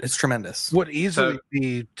 Oh, it's tremendous. Would easily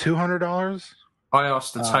be $200. I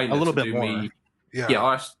asked the tailor a little to bit do more. me. Yeah,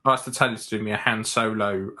 I asked the tailor to do me a Han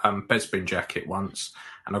Solo Bespin jacket once,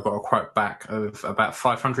 and I got a quote back of about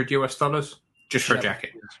 $500 just for a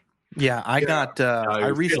jacket. Yeah, I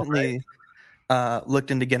recently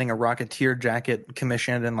looked into getting a Rocketeer jacket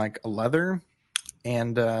commissioned in like a leather,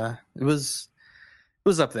 and it was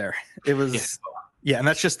up there. It was and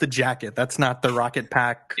that's just the jacket. That's not the rocket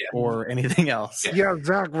pack or anything else. Yeah,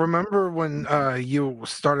 Zach, remember when you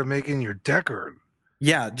started making your Deckard?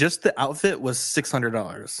 Yeah, just the outfit was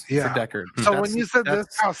 $600 for Deckard. So when you said this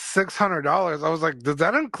cost $600, I was like, does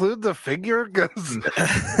that include the figure? Because you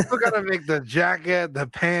still got to make the jacket, the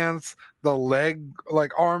pants, the leg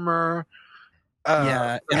armor.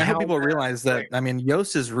 And I hope people realize that. I mean,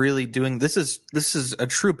 Yost is really doing this is a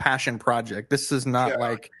true passion project. This is not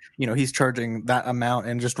like he's charging that amount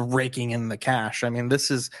and just raking in the cash. I mean, this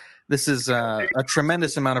is a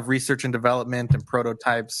tremendous amount of research and development and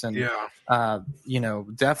prototypes, and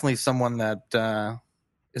definitely someone that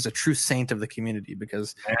is a true saint of the community,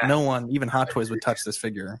 because no one, even Hot Toys, would touch this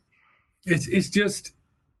figure. It's just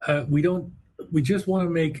we just want to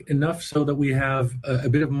make enough so that we have a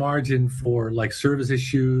bit of margin for like service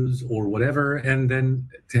issues or whatever, and then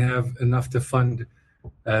to have enough to fund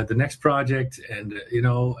the next project. And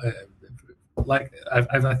like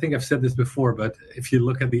I think I've said this before, but if you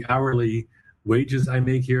look at the hourly wages I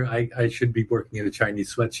make here, I should be working at a Chinese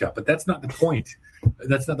sweatshop. But that's not the point.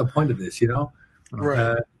 That's not the point of this,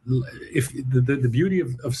 Right. If the beauty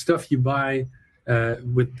of stuff you buy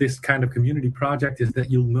with this kind of community project is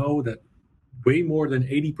that you'll know that way more than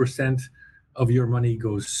 80% of your money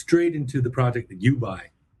goes straight into the project that you buy.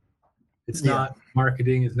 It's not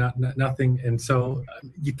marketing, it's not nothing, and so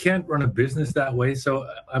you can't run a business that way. So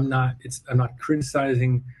I'm not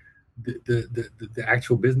criticizing the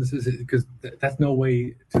actual businesses, because that's no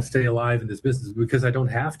way to stay alive in this business, because I don't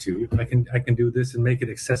have to. I can do this and make it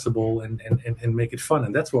accessible and make it fun,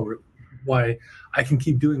 and that's why I can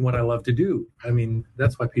keep doing what I love to do. I mean,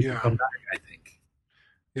 that's why people come back, I think.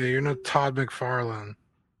 Yeah, you're not Todd McFarlane.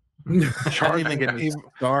 Charging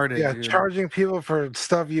charging people for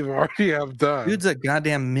stuff you've already have done. Dude's a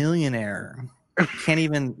goddamn millionaire. Can't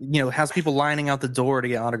even, has people lining out the door to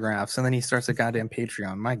get autographs, and then he starts a goddamn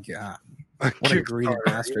Patreon. My God, what a greedy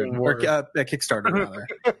bastard! Or a Kickstarter, rather.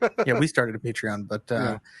 Yeah, we started a Patreon,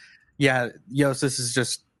 but Yost, this is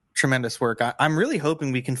just tremendous work. I'm really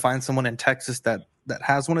hoping we can find someone in Texas that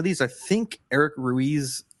has one of these. I think Eric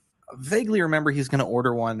Ruiz. Vaguely remember he's going to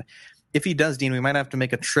order one. If he does, Dean, we might have to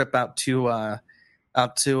make a trip out to a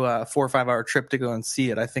 4 or 5 hour trip to go and see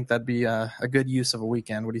it. I think that'd be a good use of a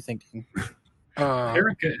weekend. What do you think, Dean?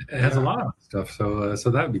 Eric has a lot of stuff, so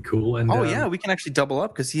that'd be cool. And we can actually double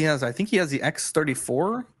up, because I think he has the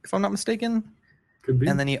X34, if I'm not mistaken. Could be.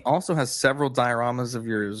 And then he also has several dioramas of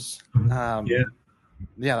yours.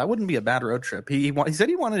 Yeah, that wouldn't be a bad road trip. He said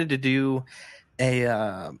he wanted to do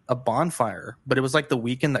a bonfire, but it was like the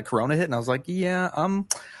weekend that Corona hit, and I was like, I'm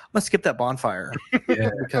gonna skip that bonfire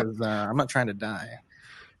because I'm not trying to die.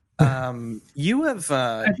 You have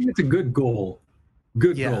I think it's a good goal.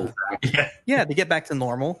 Goal. Yeah, to get back to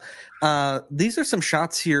normal. These are some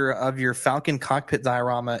shots here of your Falcon cockpit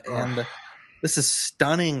diorama, and this is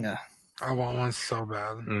stunning. I want one so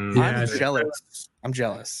bad. I'm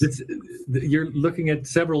jealous. You're looking at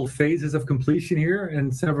several phases of completion here,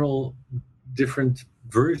 and several different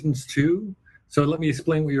versions too. So let me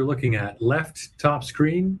explain what you're looking at. Left top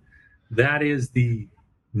screen, that is the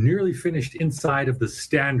nearly finished inside of the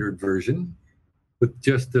standard version with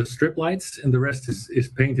just the strip lights, and the rest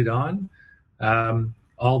is painted on.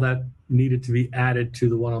 All that needed to be added to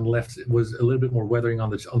the one on the left was a little bit more weathering on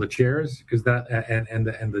the chairs, because that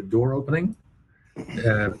and the door opening.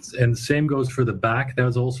 And the same goes for the back. That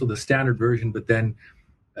was also the standard version, but then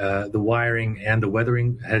the wiring and the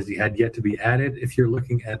weathering had yet to be added. If you're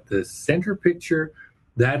looking at the center picture,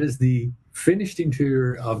 that is the finished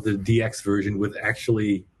interior of the DX version with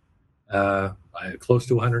actually close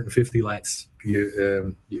to 150 lights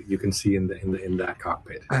you can see in that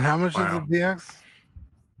cockpit. And how much is the DX?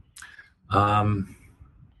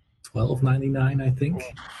 $12.99, I think.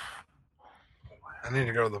 I need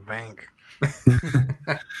to go to the bank.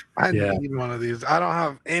 I need one of these. I don't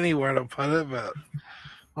have anywhere to put it, but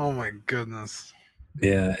oh my goodness.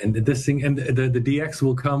 Yeah, and this thing, and the DX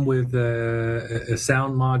will come with a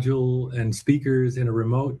sound module and speakers and a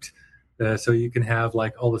remote, so you can have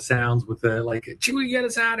like all the sounds with like "Chewie, get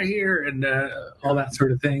us out of here" and all that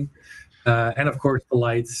sort of thing, and of course the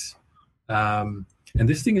lights. And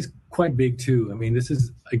this thing is quite big too. I mean, this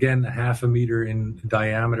is again 0.5 meter in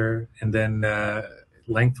diameter, and then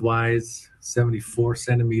lengthwise 74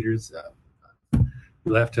 centimeters.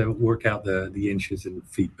 We'll have to work out the inches and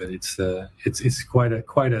feet, but it's quite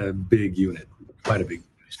a big unit, quite a big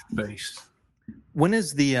beast. When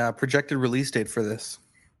is the projected release date for this?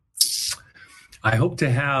 I hope to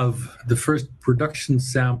have the first production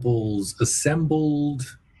samples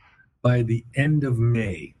assembled by the end of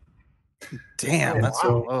May. Damn, that's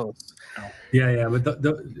so close. Yeah, but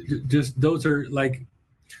just those are like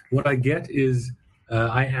what I get is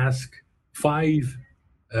I ask 5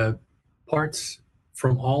 parts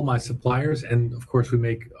from all my suppliers, and of course we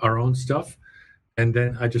make our own stuff, and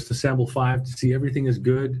then I just assemble 5 to see everything is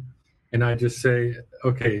good, and I just say,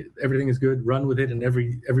 okay, everything is good, run with it, and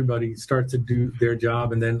everybody starts to do their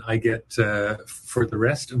job, and then I get for the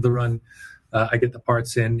rest of the run, I get the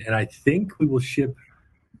parts in, and I think we will ship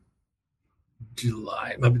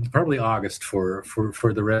July, probably August for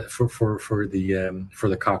the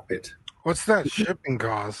cockpit. What's that shipping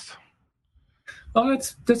cost? Oh,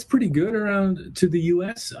 that's pretty good around to the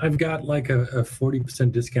US. I've got like a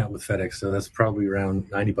 40% discount with FedEx, so that's probably around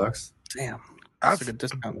 $90. Damn, that's a good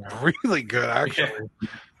discount. Really good, actually,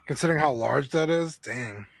 considering how large that is.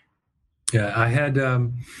 Dang. Yeah, I had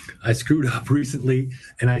I screwed up recently,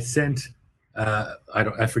 and I sent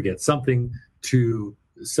I forget something to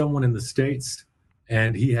someone in the States,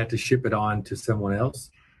 and he had to ship it on to someone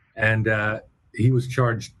else, and he was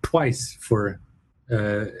charged twice for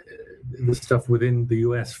the stuff within the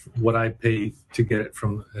U.S. what I pay to get it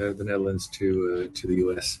from the Netherlands to the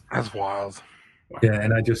U.S. That's wild. Yeah,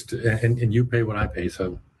 and I just and you pay what I pay,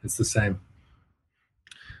 so it's the same.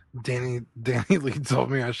 Danny Lee told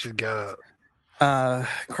me I should get it.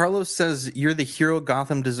 Carlos says you're the hero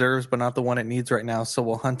Gotham deserves, but not the one it needs right now. So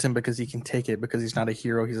we'll hunt him because he can take it. Because he's not a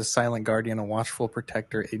hero, he's a silent guardian, a watchful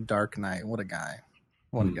protector, a dark knight. What a guy!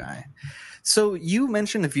 What a guy! So you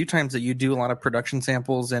mentioned a few times that you do a lot of production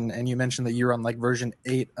samples, and you mentioned that you're on like version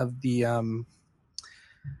 8 of the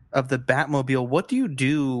Batmobile. What do you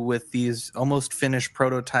do with these almost finished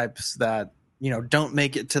prototypes that don't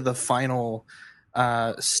make it to the final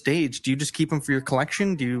stage? Do you just keep them for your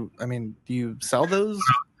collection? Do you sell those?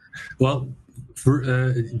 Well,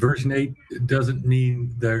 for version 8 doesn't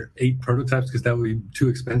mean there are 8 prototypes because that would be too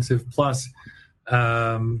expensive. Plus,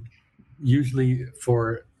 usually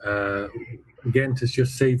for again to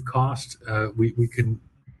just save cost, we can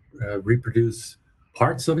reproduce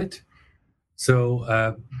parts of it.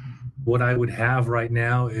 So what I would have right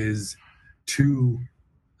now is 2.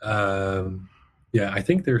 I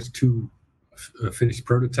think there's 2 finished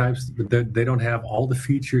prototypes, but they don't have all the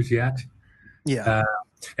features yet. Yeah.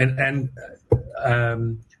 And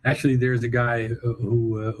actually, there's a guy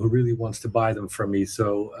who really wants to buy them from me.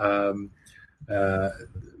 So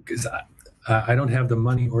because I don't have the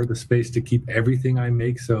money or the space to keep everything I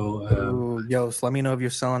make. So so let me know if you're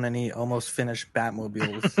selling any almost finished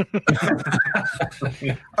Batmobiles.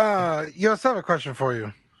 I have a question for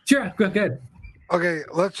you. Sure, go ahead. Okay,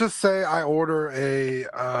 let's just say I order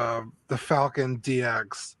the Falcon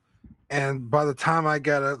DX, and by the time I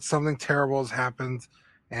get it, something terrible has happened,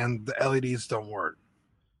 and the LEDs don't work.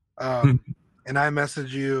 And I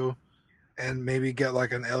message you, and maybe get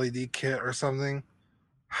like an LED kit or something.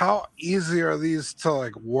 How easy are these to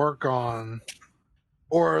like work on,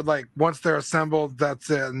 or like once they're assembled, that's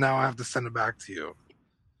it? Now I have to send it back to you.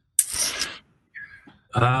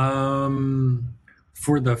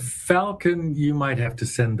 For the Falcon, you might have to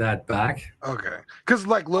send that back. Okay. Because,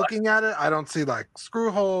 like, looking at it, I don't see, like, screw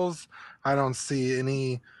holes. I don't see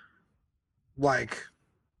any, like,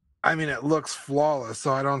 it looks flawless,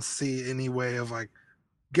 so I don't see any way of, like,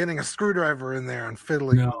 getting a screwdriver in there and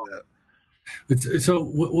fiddling with it. So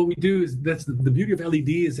what we do is, that's the beauty of LED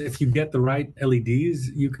is if you get the right LEDs,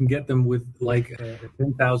 you can get them with, like, a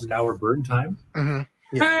 10,000-hour burn time. Mm-hmm.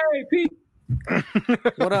 Yeah. Hey, Pete!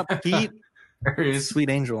 What up, Pete?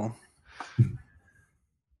 Sweet angel.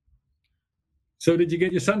 So did you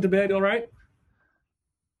get your son to bed all right?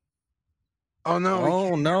 Oh no!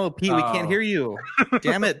 Oh no, Pete, we can't hear you.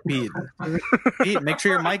 Damn it, Pete. Pete, make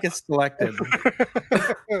sure your mic is selected.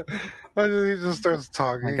 He just starts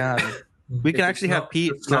talking. Oh my God. We can actually have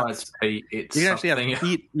Pete. Pete. It's you can actually have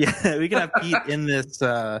Pete. Yeah, we can have Pete in this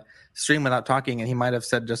stream without talking, and he might have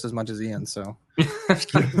said just as much as Ian. So the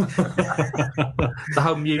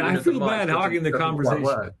whole muting. I feel bad hogging the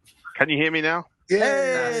conversation. Can you hear me now?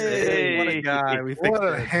 Hey, what a guy! What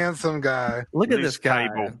a handsome guy! Look at this guy!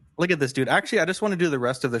 Look at this dude. Actually, I just want to do the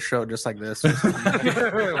rest of the show just like this. Dude,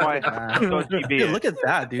 look at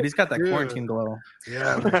that, dude. He's got that quarantine glow.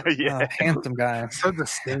 Yeah, yeah. Handsome guy. So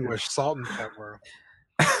distinguished. Salt and pepper.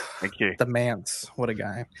 Thank you. The Mance. What a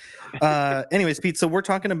guy. Anyways, Pete, so we're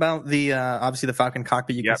talking about the obviously the Falcon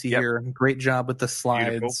cockpit. You can see here. Great job with the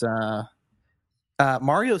slides.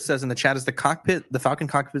 Mario says in the chat, is the Falcon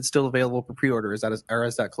cockpit still available for pre-order? Is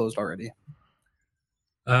that closed already?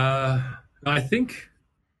 I think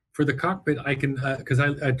for the cockpit, I can, because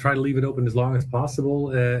I try to leave it open as long as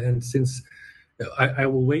possible. And since I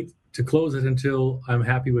will wait to close it until I'm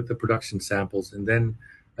happy with the production samples. And then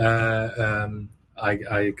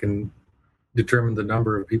I can determine the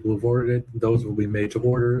number of people who've ordered it. Those will be made to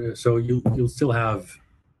order. So you'll still have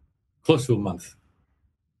close to a month.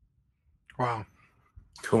 Wow.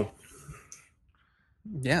 Cool.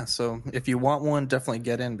 Yeah, so if you want one, definitely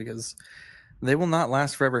get in because they will not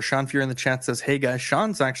last forever. Sean Fury in the chat says, "Hey guys,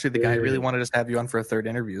 Sean's actually the guy who really wanted us to have you on for a third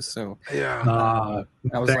interview." So yeah,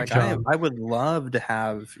 I was like, I would love to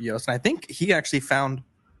have Yost, and I think he actually found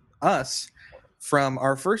us from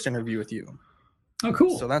our first interview with you. Oh,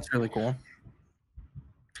 cool! So that's really cool.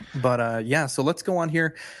 But yeah, so let's go on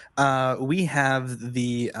here. We have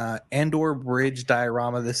the Andor Bridge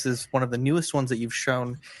diorama. This is one of the newest ones that you've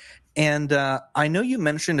shown. And I know you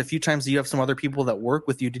mentioned a few times that you have some other people that work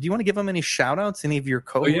with you. Did you want to give them any shout outs? Any of your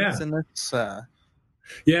co-workers in this?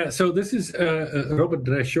 Yeah, so this is Robert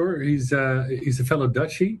Drescher. He's a fellow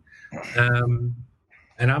Dutchie.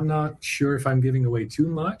 And I'm not sure if I'm giving away too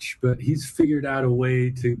much, but he's figured out a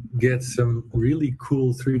way to get some really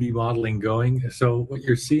cool 3D modeling going. So what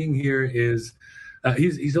you're seeing here is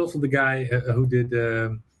he's also the guy who did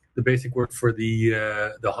the basic work for the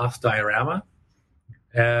Haas diorama.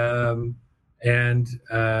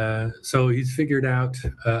 So he's figured out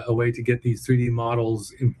a way to get these 3D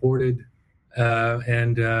models imported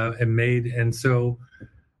and made. And so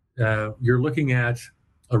you're looking at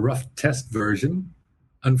a rough test version.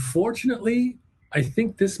 Unfortunately, I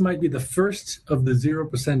think this might be the first of the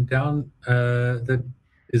 0% down that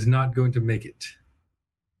is not going to make it.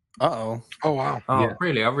 Uh-oh. Oh, wow. Oh, Yeah.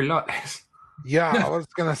 Really? I really like this. Yeah, I was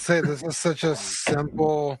going to say this is such a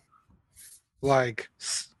simple,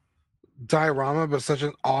 diorama, but such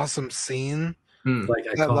an awesome scene. Like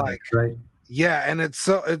iconic, right? Yeah, and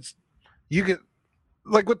you get,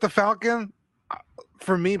 with the Falcon,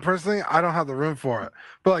 for me personally, I don't have the room for it.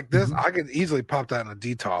 But like this, I could easily pop that in a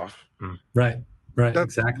DTOF. Right,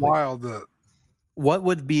 That's exactly. wild. What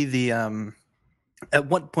would be the at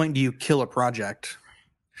what point do you kill a project?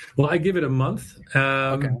 Well, I give it a month.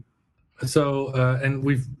 Okay. So, and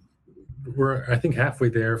we're I think halfway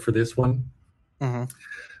there for this one.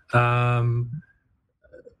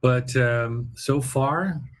 But so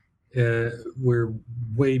far, we're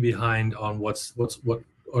way behind on what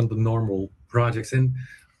on the normal projects, and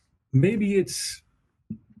maybe it's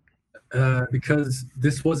because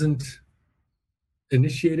this wasn't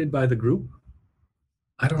initiated by the group.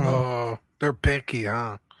 I don't know. Oh, they're picky,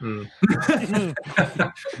 huh?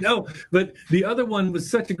 No, but the other one was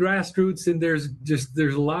such a grassroots, and there's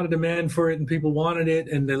a lot of demand for it, and people wanted it,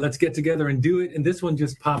 and then let's get together and do it. And this one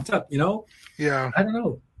just popped up, Yeah. I don't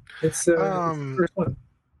know. It's the first one.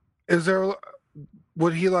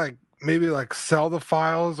 Would he maybe sell the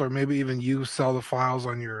files, or maybe even you sell the files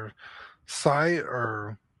on your site,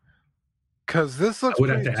 or because this looks? I would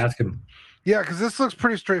have to ask him. Yeah, because this looks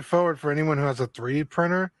pretty straightforward for anyone who has a 3D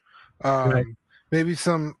printer. Right. Maybe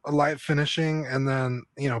some light finishing, and then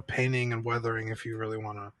painting and weathering if you really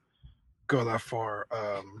want to go that far.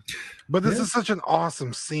 But this is such an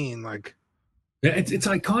awesome scene. Yeah, it's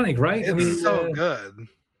iconic, right? It's so good.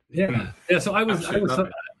 Yeah. So I was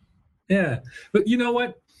yeah. But you know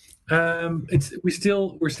what? We have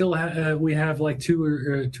like 2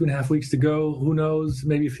 or 2.5 weeks to go. Who knows?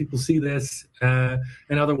 Maybe if people see this, and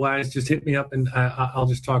otherwise, just hit me up, and I'll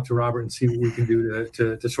just talk to Robert and see what we can do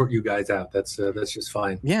to sort you guys out. That's just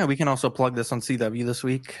fine. Yeah, we can also plug this on CW this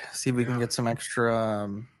week. See if we can get some extra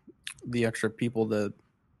people to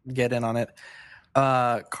get in on it.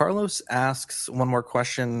 Carlos asks one more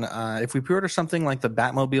question. If we pre-order something like the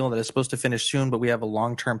Batmobile that is supposed to finish soon, but we have a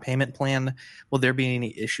long-term payment plan, will there be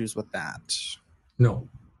any issues with that? No.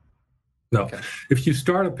 No. Okay. If you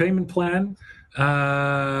start a payment plan,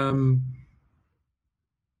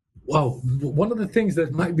 well, one of the things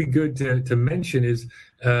that might be good to mention is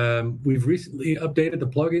we've recently updated the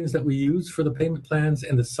plugins that we use for the payment plans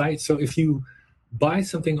and the site. So if you buy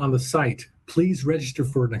something on the site, please register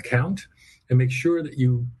for an account and make sure that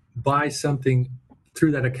you buy something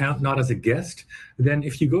through that account, not as a guest. Then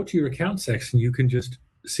if you go to your account section, you can just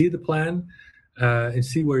see the plan and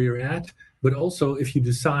see where you're at. But also if you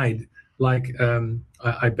decide, like you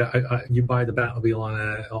buy the Batmobile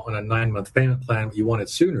on a 9-month payment plan, but you want it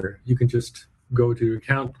sooner, you can just go to your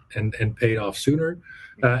account and pay it off sooner.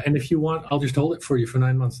 And if you want, I'll just hold it for you for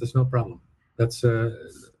 9 months. That's no problem. That's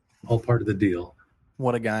all part of the deal.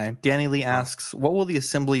 What a guy. Danny Lee asks, what will the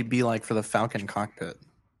assembly be like for the Falcon cockpit?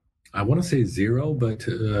 I want to say 0, but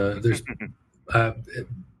there's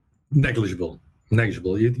negligible.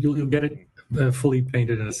 You'll get it fully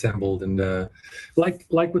painted and assembled, and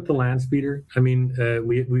like with the land speeder. I mean,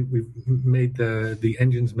 we've made the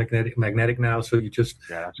engines magnetic now, so you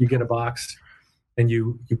get a box and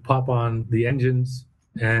you pop on the engines,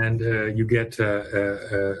 and you get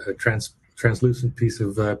a translucent piece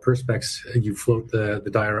of perspex. You float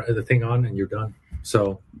the thing on, and you're done.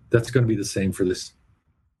 So that's going to be the same for this.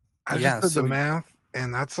 I just did the math,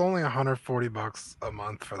 and that's only $140 a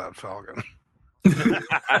month for that Falcon.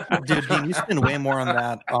 Dude, you spend way more on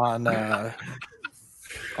that on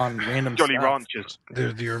random Jolly stuff. Ranchers.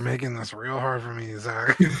 Dude, you're making this real hard for me,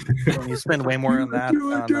 Zach. You spend way more on that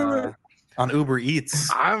on Uber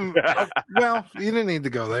Eats. Well, you didn't need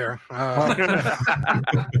to go there.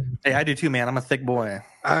 Hey, I do too, man. I'm a thick boy.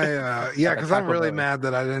 Because I'm really mad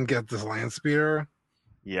that I didn't get this land speeder.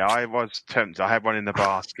 Yeah, I was tempted. I had one in the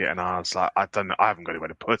basket, and I was like, I haven't got anywhere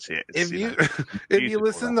to put it. If you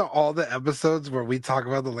listen to all the episodes where we talk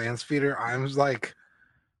about the land speeder, I'm like,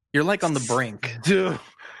 you're like on the brink, dude.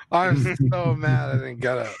 I'm so mad I didn't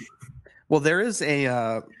get it. Well, there is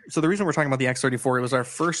so the reason we're talking about the X-34, it was our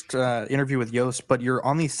first interview with Yost, but you're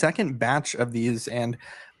on the second batch of these, and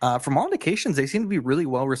from all indications, they seem to be really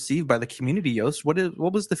well received by the community. Yost, what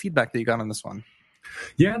was the feedback that you got on this one?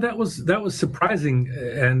 Yeah, that was surprising,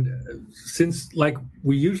 and since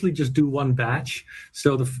we usually just do one batch,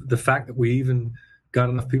 so the fact that we even got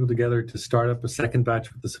enough people together to start up a second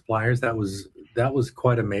batch with the suppliers, that was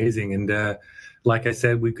quite amazing. And like I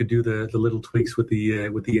said, we could do the little tweaks with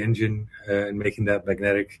the engine and making that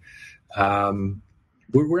magnetic.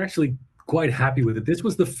 We're actually quite happy with it. This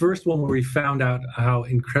was the first one where we found out how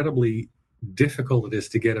incredibly difficult it is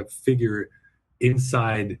to get a figure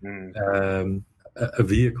inside a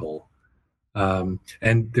vehicle, and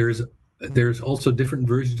there's also different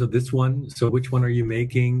versions of this one. So which one are you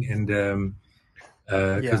making? And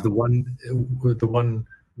because the one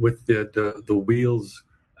with the wheels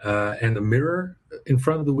and the mirror in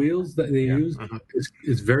front of the wheels that they use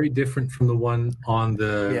is very different from the one on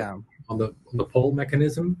the pole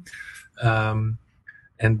mechanism. And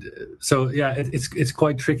so it's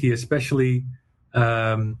quite tricky, especially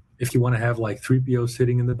if you want to have 3PO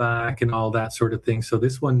sitting in the back and all that sort of thing. So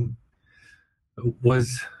this one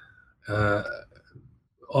was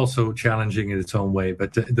also challenging in its own way.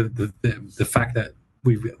 But the fact that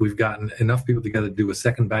we've gotten enough people together to do a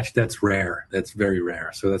second batch, that's rare. That's very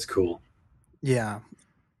rare. So that's cool. Yeah.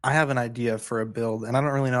 I have an idea for a build, and I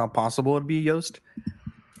don't really know how possible it'd be, Yost.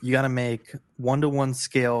 You got to make 1-to-1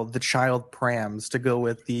 scale the child prams to go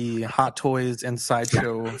with the Hot Toys and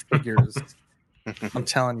Sideshow figures. I'm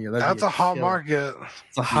telling you, that's a hot market.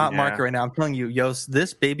 It's a hot market right now. I'm telling you, Yost,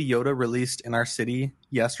 this Baby Yoda released in our city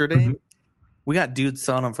yesterday. Mm-hmm. We got dudes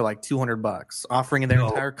selling them for $200, offering their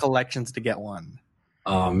entire collections to get one.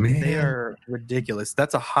 Oh man, they are ridiculous.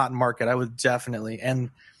 That's a hot market. I would definitely, and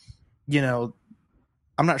I'm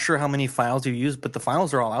not sure how many files you use, but the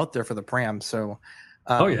files are all out there for the pram. So,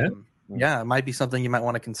 it might be something you might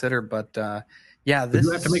want to consider. But this you have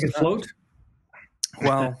to make it float.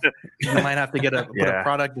 Well, you might have to put a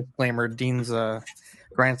product disclaimer. Dean's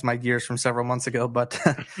grants my gears from several months ago, but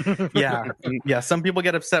some people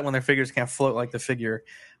get upset when their figures can't float like the figure.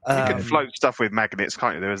 You can float stuff with magnets,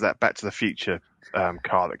 can't you? There was that Back to the Future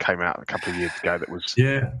car that came out a couple of years ago that was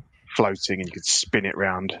floating, and you could spin it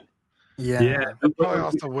round. Yeah.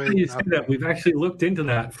 We've actually looked into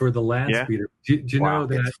that for the land speeder. Do you know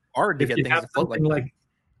that it's hard to get things to float like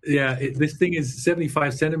that? This thing is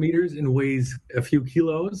 75 centimeters and weighs a few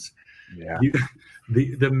kilos. Yeah.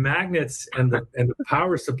 The magnets and the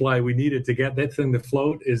power supply we needed to get that thing to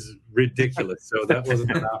float is ridiculous. So that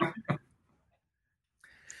wasn't enough.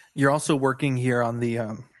 You're also working here on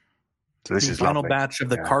the final batch of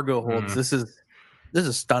the cargo holds. This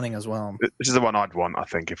is stunning as well. This is the one I'd want, I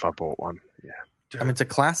think, if I bought one. Yeah. I mean, it's a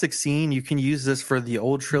classic scene. You can use this for the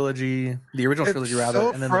old trilogy, the original trilogy rather,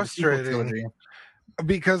 so and then frustrating the trilogy.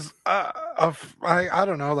 Because I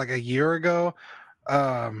don't know, like a year ago,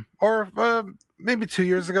 or maybe 2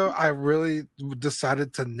 years ago, I really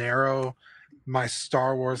decided to narrow my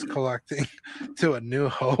Star Wars collecting to A New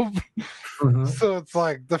Hope. So it's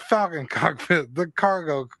like the Falcon cockpit, the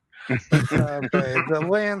cargo bay, the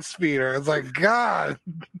land speeder. It's like, God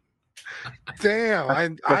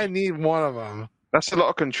damn, I need one of them. That's a lot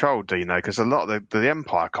of control, Dino, because a lot of the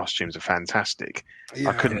Empire costumes are fantastic. Yeah.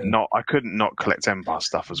 I couldn't not collect Empire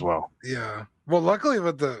stuff as well. Yeah. Well, luckily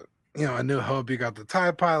with the A New Hope, you got the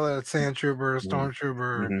TIE pilot, Sand Trooper,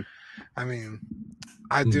 Stormtrooper. Mm-hmm. I mean,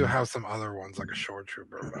 I do have some other ones like a Shore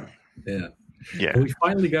Trooper. But... Yeah. Yeah. We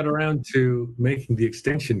finally got around to making the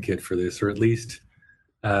extension kit for this, or at least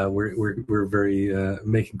we're very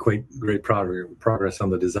making quite great progress on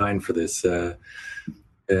the design for this,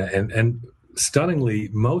 and stunningly,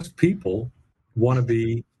 most people want to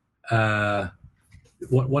be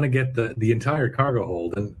want to get the entire cargo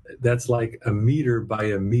hold, and that's like a meter by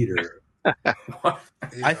a meter.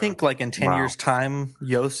 I think like in 10 years time,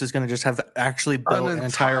 Yost is going to just have actually built an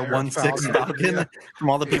entire 1/6 Falcon from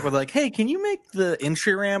all the people like, hey, can you make the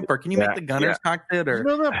entry ramp, or can you make the gunner's cockpit? Or you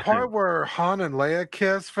know that part where Han and Leia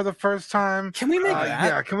kiss for the first time? Can we make that?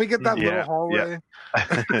 Yeah, can we get that little hallway?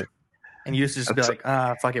 Yeah. And you used to just be like,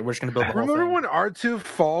 fuck it, we're just going to build the whole Remember thing. when R2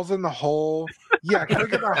 falls in the hole? Yeah, can we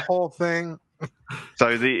get that whole thing?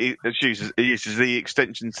 So it uses the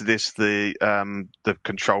extension to this, the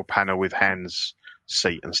control panel with Han's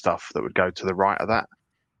seat and stuff that would go to the right of that.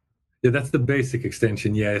 Yeah, that's the basic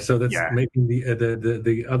extension. Yeah, so that's making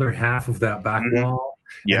the other half of that back wall,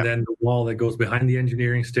 and then the wall that goes behind the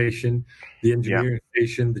engineering station,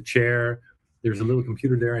 the chair. There's a little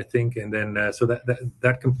computer there, I think, and then so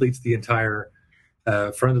that completes the entire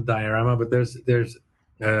front of the diorama. But there's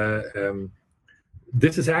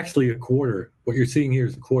this is actually a quarter. What you're seeing here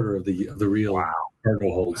is a quarter of the real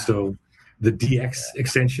cargo hold. Wow. So the DX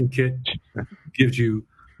extension kit gives you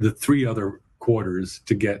the 3 other quarters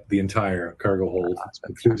to get the entire cargo hold,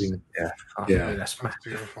 including that's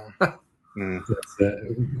beautiful.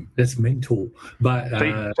 That's mental. But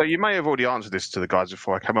so you may have already answered this to the guys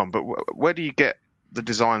before I come on. But where do you get the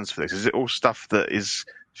designs for this? Is it all stuff that is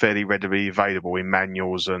fairly readily available in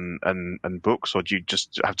manuals and books, or do you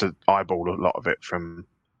just have to eyeball a lot of it from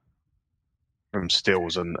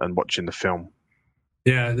stills and watching the film?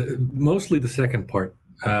 Yeah, mostly the second part.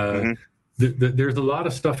 There's a lot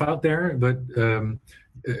of stuff out there, but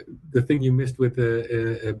the thing you missed with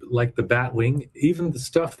like the Batwing, even the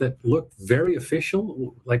stuff that looked very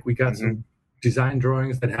official, like we got some design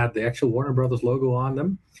drawings that had the actual Warner Brothers logo on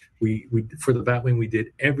them. We for the Batwing, we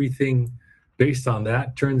did everything based on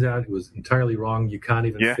that. Turns out it was entirely wrong. You can't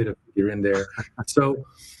even fit a figure in there. So,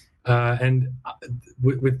 and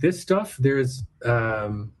with this stuff, there's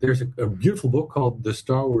a beautiful book called The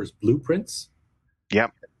Star Wars Blueprints.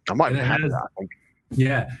 Yep, I might have had that. I think.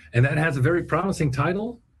 Yeah, and that has a very promising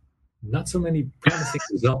title. Not so many promising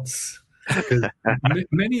results, because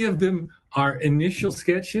many of them are initial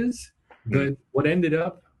sketches, but what ended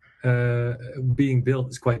up being built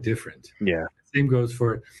is quite different. Yeah, same goes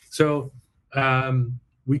for so.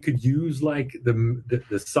 We could use like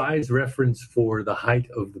the size reference for the height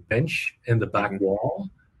of the bench and the back wall,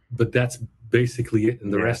 but that's basically it.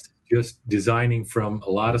 And the rest is just designing from a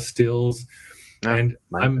lot of stills. And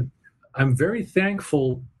I'm very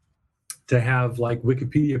thankful to have like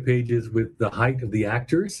Wikipedia pages with the height of the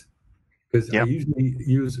actors, because I usually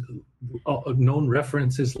use known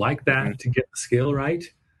references like that to get the scale right.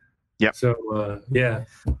 Yeah. So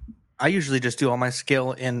I usually just do all my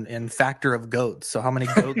scale in factor of goats. So how many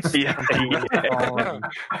goats?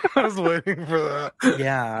 I was waiting for that.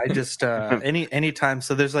 Yeah, I just anytime.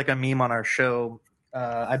 So there's like a meme on our show.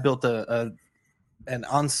 I built an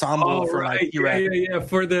ensemble for my T-Rex.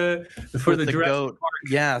 for the goat.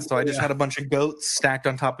 Yeah, so I just had a bunch of goats stacked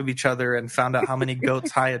on top of each other and found out how many goats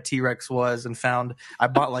high a T-Rex was, and found I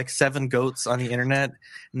bought like 7 goats on the internet,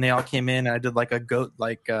 and they all came in, and I did like a goat,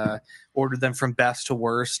 ordered them from best to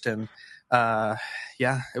worst, and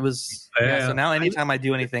it was so now anytime I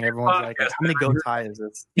do anything, everyone's like, how many goats high is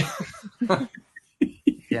this?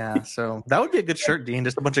 Yeah, so that would be a good shirt, Dean.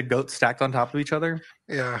 Just a bunch of goats stacked on top of each other.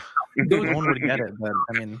 Yeah. No one would get it, but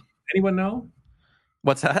I mean, anyone know?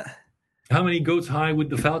 What's that? How many goats high would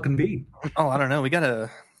the Falcon be? Oh, I don't know. We gotta.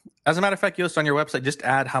 As a matter of fact, Yost, on your website, just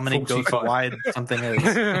add how many 45. goats wide something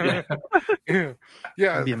is. Yeah,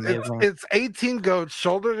 That'd be amazing. it's 18 goats,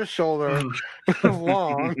 shoulder to shoulder,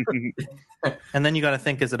 long. And then you got to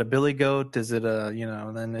think: is it a billy goat? Is it a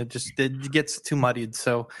Then it gets too muddied.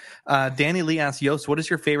 So, Danny Lee asks Yost, "What is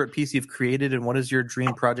your favorite piece you've created, and what is your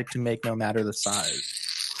dream project to make, no matter the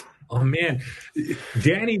size?" Oh man,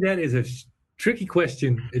 Danny, that is a tricky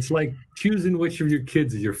question. It's like choosing which of your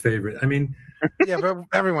kids is your favorite. I mean, yeah, but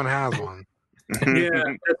everyone has one. Yeah,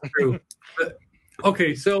 that's true.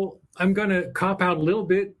 Okay, so I'm gonna cop out a little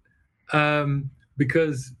bit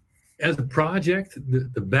because as a project,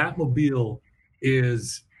 the Batmobile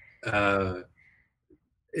is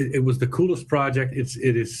it was the coolest project.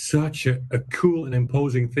 It is such a cool and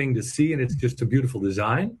imposing thing to see, and it's just a beautiful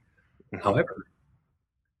design. However,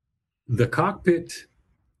 the cockpit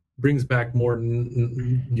brings back more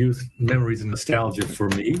youth memories and nostalgia for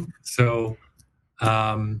me. So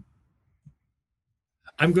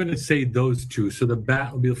I'm going to say those two. So the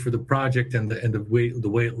Batmobile for the project and the way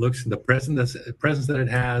it looks and the presence that it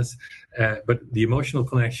has, but the emotional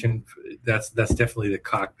connection, that's definitely the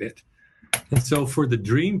cockpit. And so for the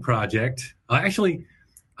dream project, actually,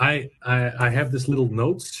 I have this little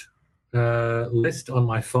notes list on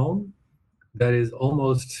my phone that is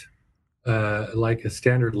almost like a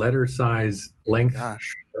standard letter size length.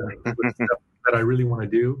 Gosh. That I really want to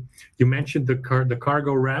do. You mentioned the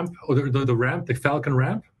cargo ramp, or the ramp, the Falcon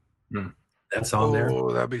ramp. That's on there.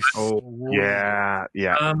 Oh, that'd be so yeah.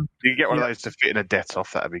 You can get one of those to fit in a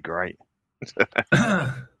Det-Off. That'd be great. It's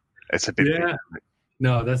a bit big.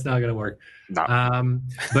 No, that's not going to work. No.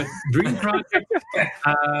 But dream project,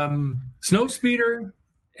 Snowspeeder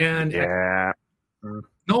and TIE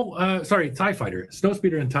Fighter.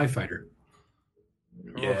 Snowspeeder and TIE Fighter.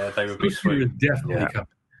 Yeah, they would be Snowspeeder sweet. is definitely coming.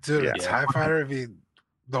 Dude, TIE Fighter,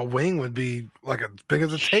 the wing would be like as big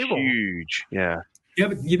as a table. Huge, yeah. Yeah,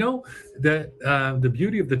 but the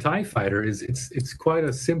beauty of the TIE Fighter is it's quite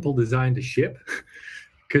a simple design to ship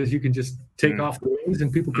because you can just take off the wings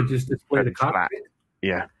and people could just display the cockpit.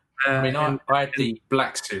 Yeah. I mean, I had the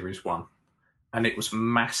Black Series one, and it was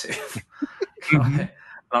massive. And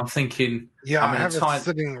I'm thinking, yeah, I have it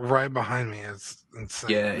sitting right behind me. It's insane.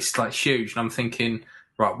 Yeah, it's like huge, and I'm thinking,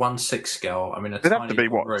 right, 1/6 scale. I mean, they'd have to be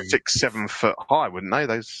 6-7 foot high, wouldn't they?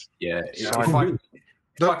 Those. Yeah. If I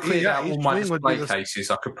cleared out all my display cases,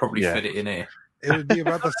 I could probably fit it in here. It would be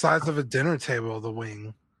about the size of a dinner table. The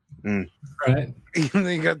wing. Right. Even though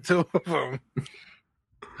you got two of them.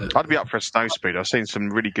 I'd be up for a Snowspeeder. I've seen some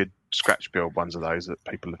really good scratch build ones of those that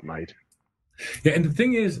people have made. Yeah, and the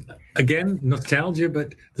thing is, again, nostalgia,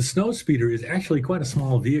 but the Snowspeeder is actually quite a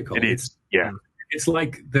small vehicle. It is, yeah. It's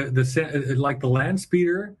like the Land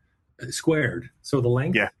Speeder squared. So the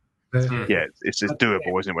length. Yeah. It's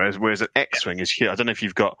doable, isn't it? Whereas an X-Wing is here. I don't know if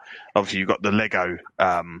you've got the Lego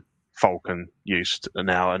Falcon used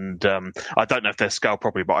now, and I don't know if they're scaled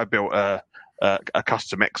properly, but I built a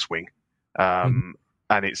custom X-Wing, and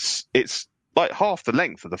it's like half the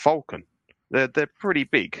length of the Falcon. They're pretty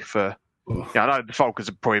big for. Yeah, I know the Falcons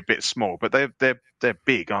are probably a bit small, but they're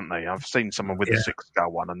big, aren't they? I've seen someone with a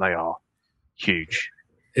 6-scale one, and they are huge.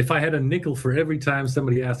 If I had a nickel for every time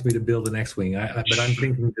somebody asked me to build an X-Wing, but I'm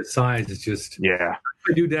thinking the size is just. Yeah.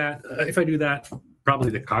 If I do that,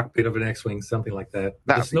 probably the cockpit of an X-Wing, something like that.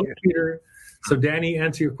 The Snowspeeder. So, Danny,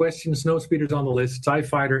 answer your question. Snowspeeder's on the list. TIE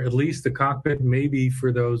Fighter, at least the cockpit, maybe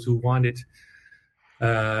for those who want it.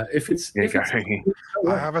 I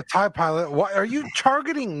have a TIE pilot. What are you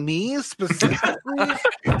targeting me specifically?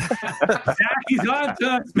 Zach, he's on to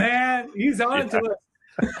us, man. He's on to us.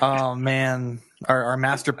 Oh man, our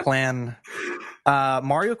master plan.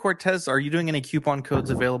 Mario Cortez, are you doing any coupon codes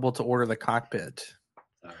available to order the cockpit?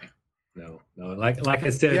 Sorry, no. Like I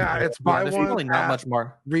said, it's buy there's one really not much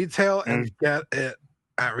more retail and get it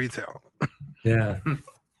at retail. Yeah.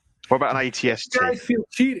 What about an ATST? You guys feel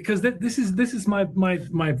cheated because this is my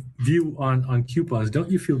view on coupons. Don't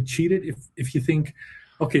you feel cheated if you think,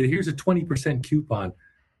 okay, here's a 20% coupon,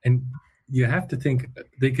 and you have to think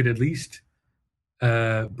they could at least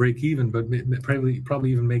break even, but probably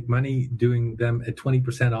even make money doing them at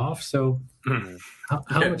 20% off. So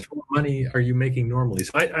how much more money are you making normally?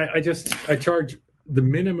 So I charge the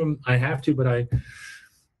minimum I have to, but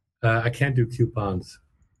I can't do coupons.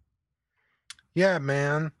 Yeah,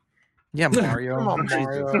 man. Yeah, Mario. Come on,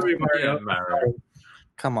 Mario. Sorry, Mario. Yeah, Mario.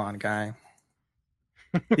 Come on, guy.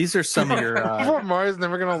 These are some of your. Mario's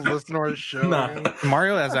never going to listen to our show. No.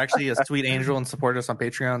 Mario is actually a sweet angel and supported us on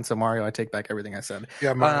Patreon. So, Mario, I take back everything I said.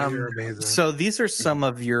 Yeah, Mario, you're amazing. So, these are some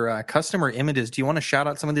of your customer images. Do you want to shout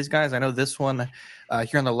out some of these guys? I know this one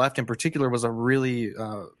here on the left in particular was a really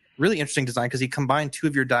really interesting design because he combined 2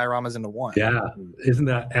 of your dioramas into one. Yeah, isn't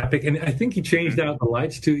that epic? And I think he changed out the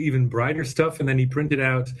lights to even brighter stuff, and then he printed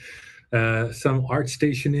out some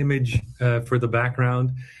ArtStation image for the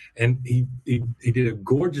background, and he did a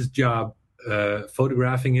gorgeous job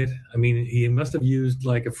photographing it. I mean, he must have used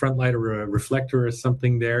like a front light or a reflector or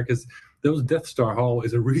something there, because those Death Star Hall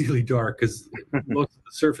is really dark because most of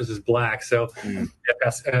the surface is black. So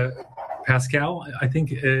Pascal, I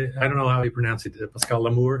think, I don't know how you pronounce it, Pascal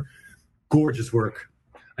Lamour, gorgeous work.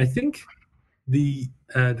 I think the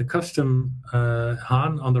custom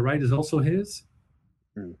Han on the right is also his.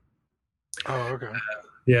 Oh, okay.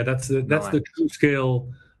 Yeah, that's the true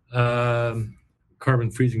scale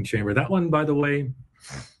carbon freezing chamber. That one, by the way,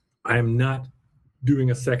 I am not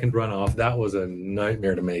doing a second run off. That was a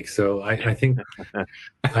nightmare to make. So I think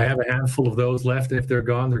I have a handful of those left. If they're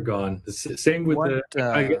gone, they're gone. Same with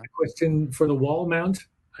I get a question for the wall mount.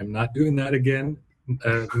 I'm not doing that again.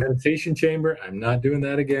 Meditation chamber. I'm not doing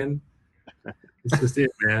that again. It's just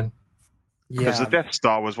it, man. Because the Death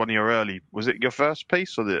Star was one of your early. Was it your first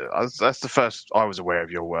piece, or that's the first I was aware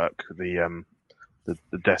of your work? The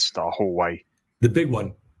Death Star hallway, the big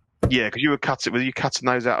one. Yeah, because you were cutting. Were you cutting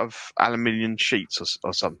those out of aluminium sheets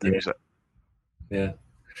or something? Yeah. Was it? Yeah,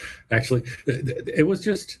 actually, it was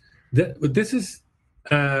just that. This is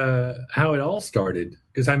how it all started,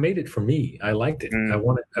 because I made it for me. I liked it.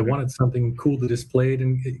 I wanted something cool to display it,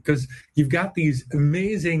 and because you've got these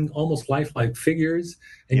amazing, almost lifelike figures,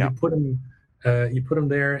 and you put them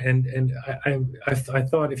there, and I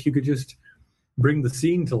thought if you could just bring the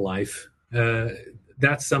scene to life,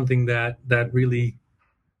 that's something that really.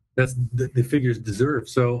 That's the figures deserve.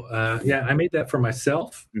 So I made that for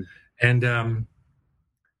myself, and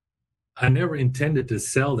I never intended to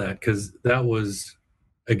sell that, because that was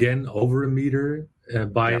again over a meter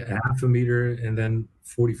by a half a meter, and then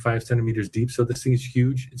 45 centimeters deep. So this thing is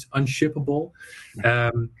huge. It's unshippable,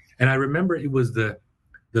 and I remember it was the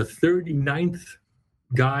 39th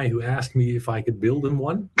guy who asked me if I could build him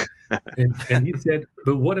one, and he said,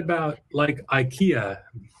 "But what about like IKEA,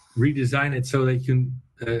 redesign it so they can."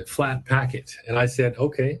 Flat pack it." And I said,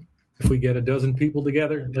 okay, if we get a dozen people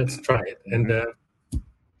together, let's try it. And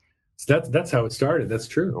so that's how it started. That's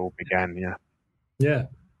true. It all began, yeah.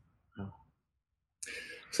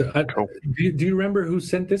 So cool. Do you remember who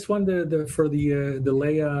sent this one for the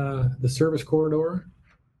Leia, the service corridor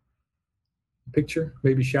picture?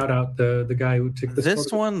 Maybe shout out the guy who took this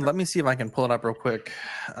photograph. One. Let me see if I can pull it up real quick.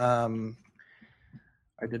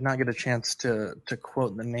 I did not get a chance to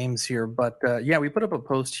quote the names here, but we put up a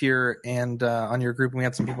post here and on your group, and we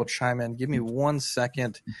had some people chime in. Give me 1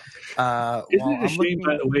 second. Isn't it a shame,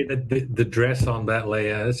 by the way, that the dress on that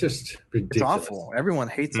Leia, it's just ridiculous. It's awful. Everyone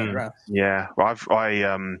hates that dress. Yeah, well,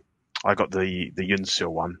 I got the Yunsil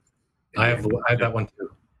one. I have that one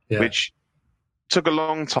too. Yeah. Which took a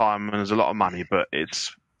long time and there's a lot of money, but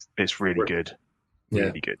it's really good.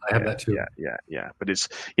 Really good. I have that too. Yeah. But it's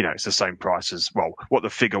it's the same price as what the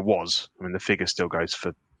figure was. I mean, the figure still goes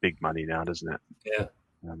for big money now, doesn't it? Yeah.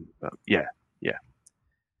 But yeah.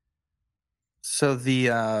 So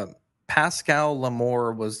the Pascal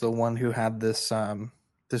Lamour was the one who had this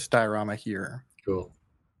this diorama here. Cool.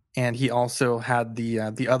 And he also had the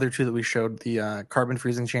other two that we showed, the carbon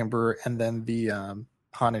freezing chamber and then the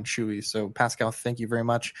Han and Chewie. So Pascal, thank you very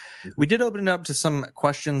much. We did open it up to some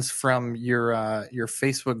questions from your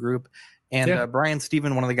Facebook group, and Brian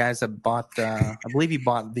Steven, one of the guys that bought, I believe he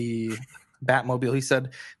bought the Batmobile. He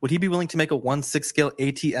said, would he be willing to make a 1/6 scale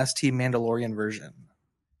AT-ST Mandalorian version?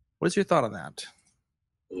 What is your thought on that?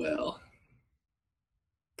 Well,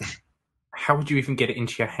 how would you even get it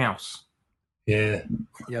into your house? Yeah,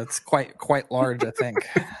 it's quite large, I think.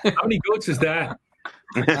 How many goats is that?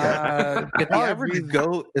 The average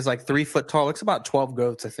goat is like 3 foot tall. Looks about 12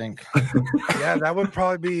 goats, I think. Yeah, that would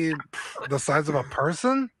probably be the size of a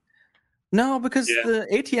person. No, because the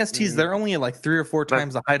AT-STs, they're only like 3 or 4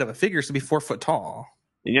 times the height of a figure, so it'd be 4 foot tall.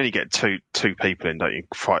 You only get two people in, don't you?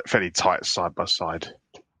 Fairly tight side by side.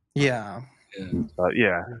 Yeah. But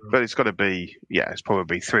it's got to be. Yeah, it's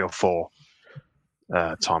probably 3 or 4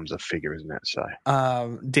 times a figure, isn't it?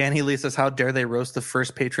 So Danny Lee says, how dare they roast the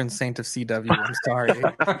first patron saint of CW? I'm sorry.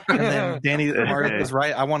 And then Danny Mario was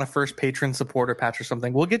right. I want a first patron supporter patch or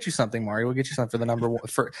something. We'll get you something, Mario. We'll get you something for the number one.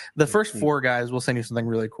 For the first 4 guys, we'll send you something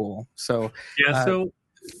really cool. So so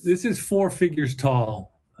this is 4 figures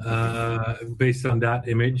tall, based on that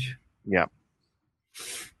image. Yeah.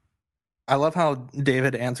 I love how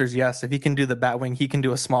David answers yes. If he can do the Batwing, he can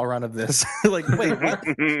do a small run of this. Like, wait, what?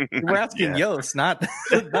 We're asking Yost, not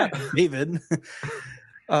David.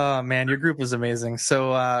 Oh man, your group was amazing.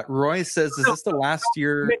 So Roy says, "Is this the last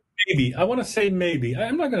year?" Maybe. I want to say maybe.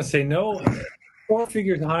 I'm not going to say no. 4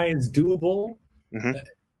 figures high is doable.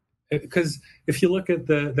 Because if you look at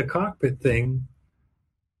the cockpit thing,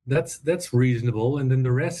 that's reasonable, and then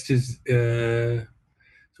the rest is so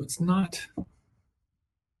it's not.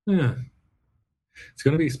 Yeah, it's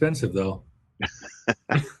going to be expensive though.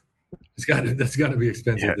 That's got to be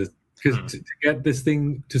expensive because to get this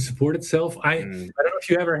thing to support itself. I don't know if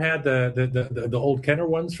you ever had the old Kenner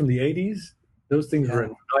ones from the 80s. Those things were a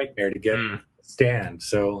nightmare to get stand.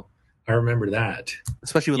 So I remember that,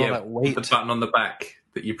 especially with all that weight. The button on the back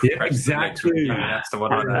that you press. Exactly. That's the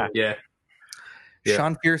one. Yeah.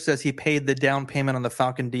 Sean Pierce says he paid the down payment on the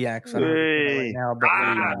Falcon DX. I don't know right now, but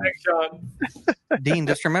thanks, Sean. Dean,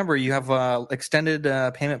 just remember you have extended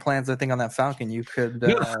payment plans. I think on that Falcon, you could.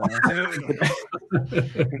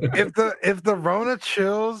 If the Rona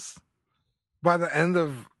chills by the end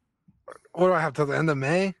of what do I have till the end of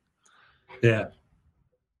May? Yeah.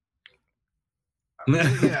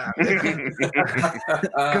 Yeah,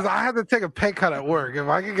 because I had to take a pay cut at work. If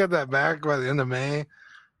I could get that back by the end of May,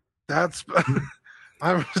 that's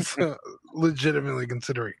I'm legitimately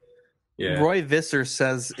considering. Yeah. Roy Visser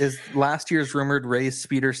says, "Is last year's rumored Rey's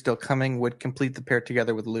speeder still coming? Would complete the pair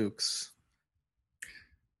together with Luke's."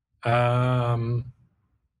 Hey,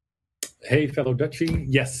 fellow Dutchie,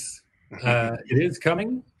 yes, it is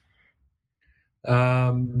coming.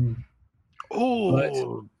 Oh,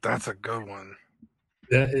 that's a good one.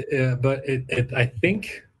 But I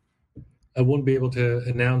think I won't be able to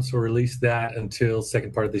announce or release that until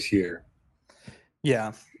second part of this year.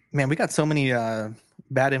 Yeah, man, we got so many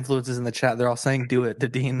bad influences in the chat. They're all saying "do it" to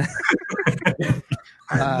Dean.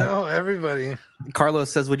 I know everybody.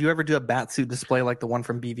 Carlos says, "Would you ever do a Batsuit display like the one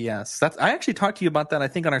from BVS?" I actually talked to you about that. I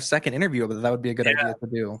think on our second interview, but that would be a good idea to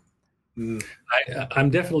do. I'm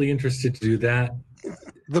definitely interested to do that.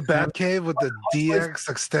 The Batcave with the DX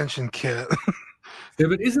extension kit. Yeah,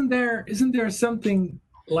 but isn't there something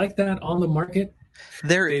like that on the market?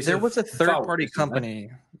 There was a third party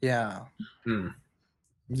company. Yeah.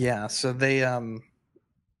 Yeah. So they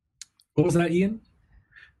what was that, Ian?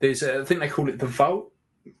 There's I think they call it the Vault,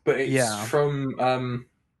 but it's from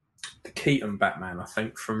the Keaton Batman, I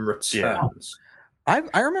think, from Returns. Yeah.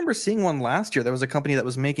 I remember seeing one last year. There was a company that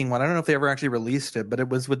was making one. I don't know if they ever actually released it, but it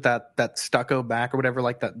was with that stucco back or whatever,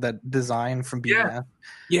 like that design from BF.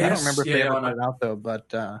 Yeah. I don't remember if they ever put it out though,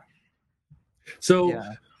 but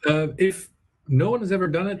if no one has ever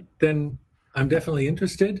done it, then I'm definitely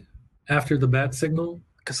interested after the bat signal.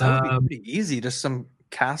 Because that would be pretty easy. Just some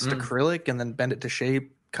cast acrylic and then bend it to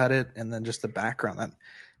shape, cut it, and then just the background. That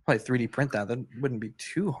probably 3D print that. That wouldn't be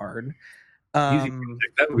too hard. That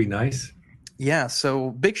would be nice. Yeah,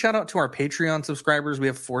 so big shout out to our Patreon subscribers. We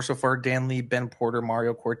have 4 so far: Dan Lee, Ben Porter,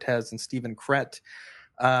 Mario Cortez, and Stephen Krett.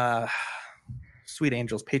 Sweet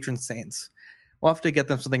angels, patron saints. We'll have to get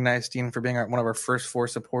them something nice, Dean, for being one of our first 4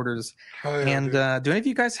 supporters. Oh, yeah, and do any of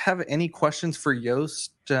you guys have any questions for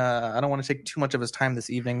Yost? I don't want to take too much of his time this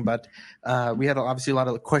evening, but we had obviously a lot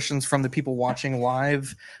of questions from the people watching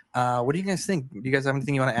live. What do you guys think? Do you guys have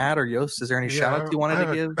anything you want to add? Or Yost, is there any shout outs you wanted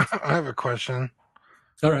to give? I have a question.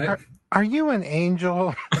 All right. Are you an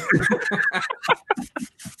angel?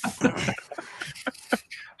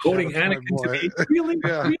 Quoting Anakin to be really?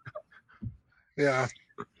 Yeah.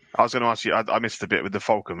 I was going to ask you. I missed a bit with the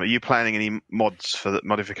Falcon. Are you planning any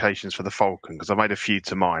modifications for the Falcon? Because I made a few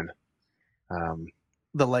to mine.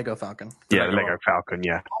 The Lego Falcon. Yeah, the Lego Falcon.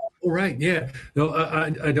 Yeah. All right. Yeah. No,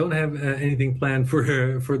 I don't have anything planned for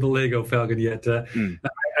the Lego Falcon yet.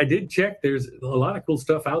 I did check. There's a lot of cool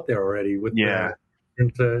stuff out there already with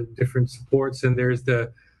different supports, and there's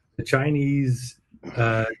the Chinese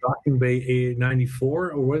docking bay A94,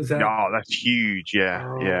 or what is that? Oh, that's huge.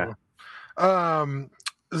 Yeah.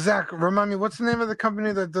 Zach, remind me, what's the name of the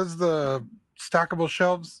company that does the stackable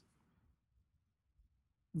shelves?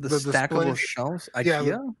 The stackable shelves? IKEA?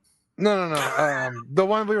 Yeah, no. The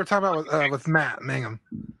one we were talking about with Matt Mangum.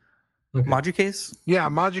 Okay. Magicase? Yeah,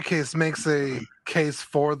 Magicase makes a case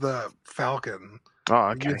for the Falcon.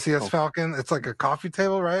 Oh, okay. UCS Falcon. It's like a coffee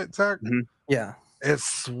table, right, Zach? Mm-hmm. Yeah. It's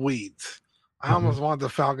sweet. I almost want the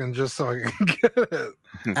Falcon just so I can get it.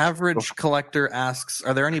 Average Collector asks,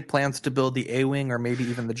 are there any plans to build the A-Wing or maybe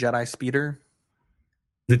even the Jedi Speeder?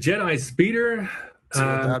 The Jedi Speeder, when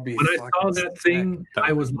I saw that thing,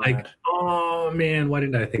 I was like, oh man, why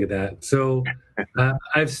didn't I think of that? So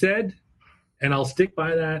I've said, and I'll stick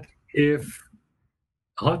by that, if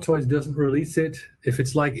Hot Toys doesn't release it, if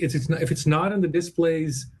it's not in the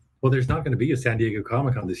displays, well, there's not going to be a San Diego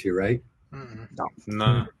Comic-Con this year, right? Mm-hmm.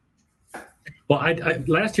 No. Well, I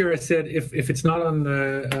last year I said if it's not on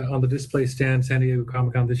the display stand San Diego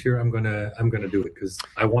Comic-Con this year, I'm gonna do it because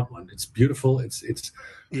I want one. It's beautiful. It's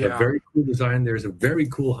a very cool design. There's a very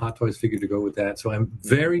cool Hot Toys figure to go with that. So I'm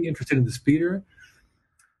very interested in the speeder.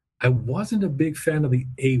 I wasn't a big fan of the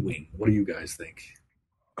A-Wing. What do you guys think?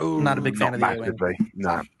 Ooh, not a big fan of the A-Wing.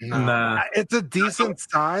 No. It's a decent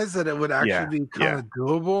size that it would actually be kind of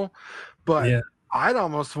doable, but I'd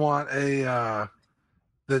almost want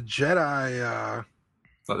the Jedi,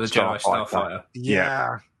 like the Jedi Starfighter.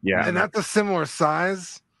 Yeah, and that's a similar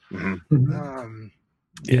size. Mm-hmm.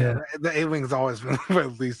 The A-Wing's always been my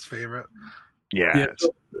least favorite.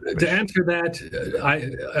 So to answer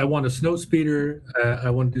that, I want a snow speeder. I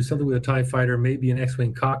want to do something with a TIE fighter, maybe an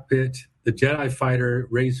X-Wing cockpit, the Jedi fighter,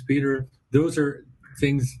 raised speeder. Those are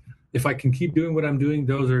things, if I can keep doing what I'm doing,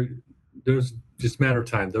 those just a matter of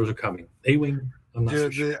time. Those are coming. A-Wing, I'm not so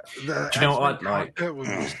sure. Do you know what I'd like? It would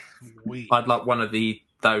be sweet. I'd like one of the,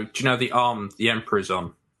 though, do you know the arm the Emperor's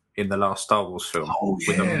on in the last Star Wars film?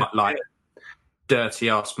 With a,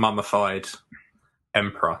 dirty-ass mummified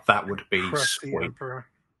Emperor. That would be crusty sweet. Emperor.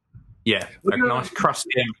 Yeah, a nice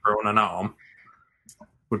crusty Emperor on an arm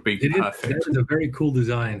would be perfect. That is a very cool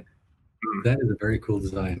design. That is a very cool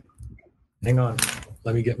design. Hang on.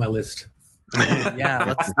 Let me get my list.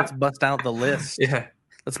 Let's bust out the list. Yeah.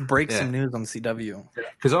 Let's break some news on CW.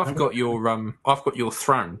 Because I've got your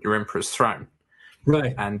throne, your Emperor's throne.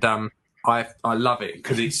 Right. And I love it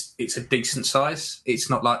because it's a decent size. It's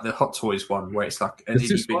not like the Hot Toys one where it's like an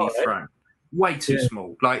itty bitty throne. Way too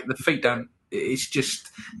small. Like the feet don't. It's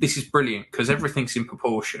just, this is brilliant because everything's in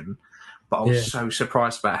proportion. But I was so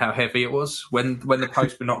surprised about how heavy it was when the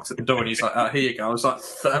postman knocked at the door and he's like, "Oh, here you go." I was like,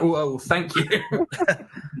 "Whoa, thank you."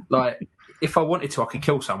 Like, if I wanted to, I could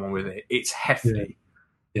kill someone with it. It's hefty.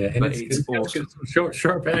 Yeah, and it's awesome. Some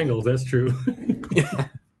sharp angles. That's true.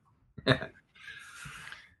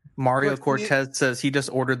 Mario Cortez says he just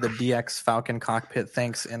ordered the DX Falcon cockpit.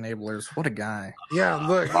 Thanks, enablers. What a guy. Yeah,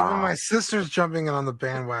 look, even my sister's jumping in on the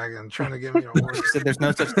bandwagon trying to get me to order. She said there's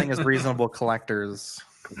no such thing as reasonable collectors.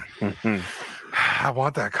 I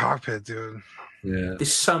want that cockpit, dude. Yeah.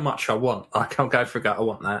 There's so much I want. I can't go for it. I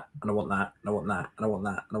want that, and I want that, and I want that, and I want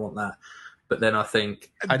that, and I want that. But then I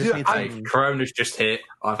think, Corona's just hit.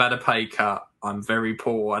 I've had a pay cut. I'm very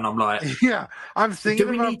poor, and I'm like, I'm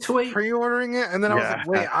thinking about pre-ordering it, and then I was like,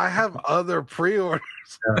 wait, I have other pre-orders.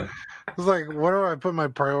 I was like, what do I put my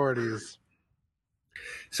priorities?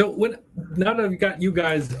 So now that I've got you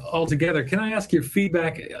guys all together, can I ask your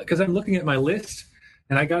feedback? Because I'm looking at my list,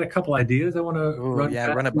 and I got a couple ideas I want to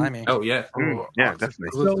run it by me. Oh, yeah. Definitely.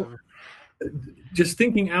 So, just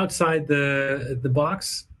thinking outside the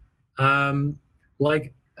box, how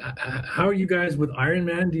are you guys with Iron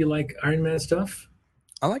Man? Do you like Iron Man stuff?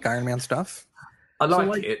 I like Iron Man stuff. I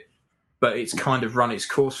like it, but it's kind of run its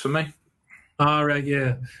course for me. All right,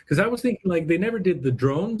 yeah. Because I was thinking, they never did the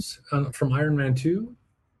drones from Iron Man 2.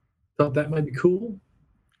 Thought that might be cool.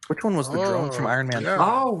 Which one was the drones from Iron Man 2?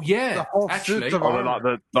 Oh, yeah. Actually, that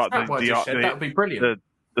would be brilliant.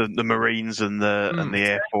 The Marines and the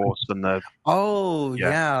Air Force and the... Oh,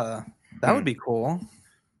 yeah. That would be cool.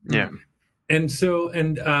 Yeah. And so,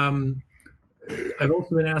 I've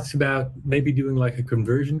also been asked about maybe doing like a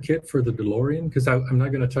conversion kit for the DeLorean because I'm not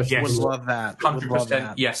going to touch. Yes, would love that.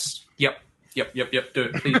 100%. Yes. Yep. Do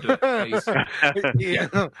it. Please do it. Please.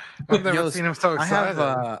 I've never seen him so excited.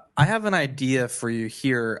 I have an idea for you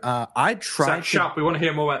here. I tried. Sharp. We want to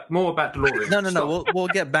hear more about DeLorean. No. We'll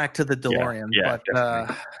get back to the DeLorean, but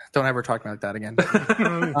don't ever talk about that again.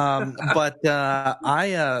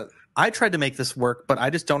 I tried to make this work, but I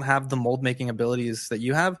just don't have the mold making abilities that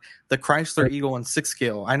you have. The Chrysler Eagle in 6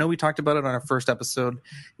 scale. I know we talked about it on our first episode.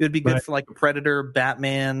 It would be good for like a Predator,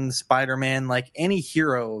 Batman, Spider-Man, like any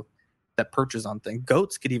hero that perches on things.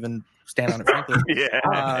 Goats could even stand on it, frankly.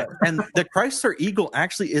 And the Chrysler Eagle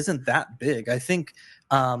actually isn't that big. I think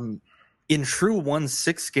in true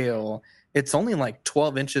 1/6 scale, it's only like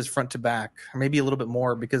 12 inches front to back, or maybe a little bit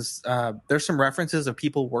more, because there's some references of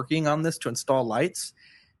people working on this to install lights.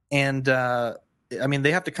 And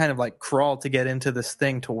they have to kind of like crawl to get into this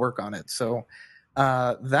thing to work on it. So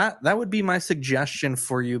that would be my suggestion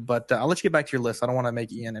for you. But I'll let you get back to your list. I don't want to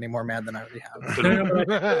make Ian any more mad than I already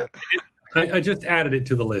have. I just added it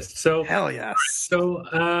to the list. So hell yes. So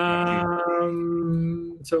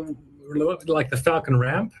like the Falcon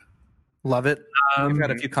ramp. Love it. We've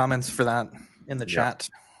got a few comments for that in the chat.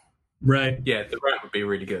 Right. Yeah, the ramp would be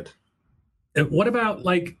really good. And what about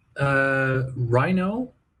like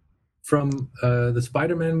Rhino from the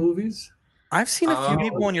Spider-Man movies? I've seen a few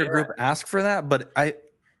people in your group ask for that, but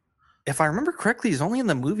if I remember correctly, he's only in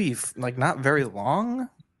the movie like not very long.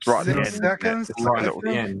 It's right at the 6 end. seconds? It's like a Right at little,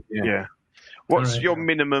 the end. Yeah. yeah. What's Alright. your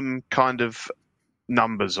minimum kind of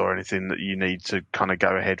numbers or anything that you need to kind of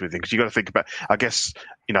go ahead with? Because you got to think about, I guess,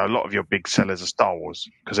 a lot of your big sellers are Star Wars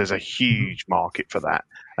because there's a huge market for that,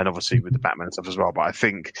 and obviously with the Batman and stuff as well. But I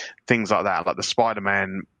think things like that, like the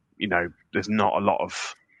Spider-Man, there's not a lot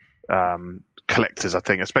of collectors, I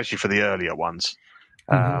think, especially for the earlier ones.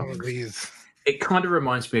 It kind of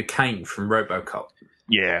reminds me of Kane from RoboCop.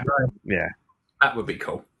 Yeah, yeah. That would be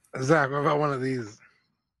cool. Zach, what about one of these?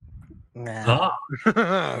 Nah.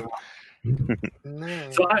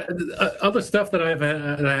 So other stuff that I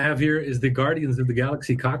have here is the Guardians of the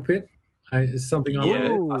Galaxy cockpit. Is something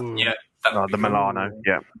on Yeah. The Milano.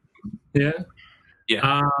 Yeah. Yeah. Yeah.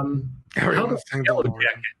 How about Yellow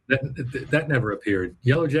Jacket? That never appeared.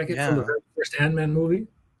 Yellow Jacket from the very first Ant-Man movie.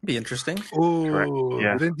 Be interesting. Ooh,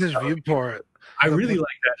 Yeah. vintage viewport. I really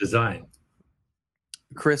like that design.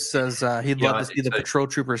 Chris says he'd love to see the Patrol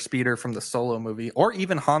Trooper speeder from the Solo movie, or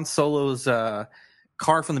even Han Solo's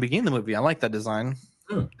car from the beginning of the movie. I like that design,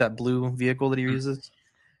 that blue vehicle that he uses.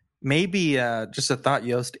 Maybe just a thought,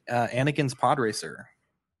 Yost, Anakin's pod racer.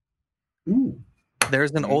 Ooh.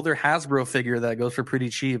 There's an older Hasbro figure that goes for pretty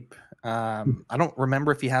cheap. I don't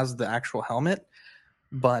remember if he has the actual helmet,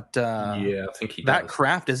 but I think he that does.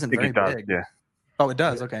 craft isn't very big. Yeah. Oh, it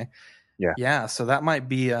does. Okay. Yeah. Yeah. So that might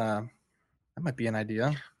be an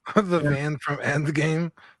idea. The van from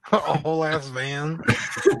Endgame, a whole ass van.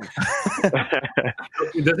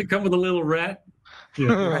 Does it come with a little rat?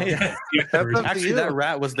 Right? That's up to Actually, you. that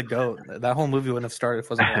rat was the goat. That whole movie wouldn't have started if it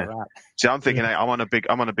wasn't for that rat. See, I'm thinking I'm on a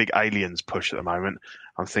big aliens push at the moment.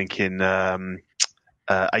 I'm thinking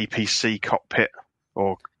APC cockpit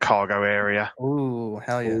or cargo area. Ooh,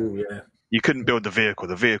 hell yeah! Ooh, yeah. You couldn't build the vehicle.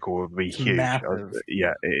 The vehicle would be huge. massive.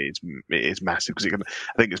 Yeah, it is massive because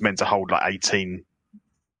I think it's meant to hold like 18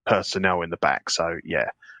 personnel in the back. So yeah,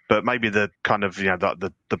 but maybe the kind of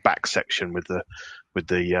the back section with the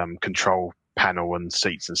control panel and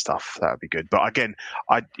seats and stuff, that would be good. But again,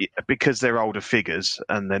 because they're older figures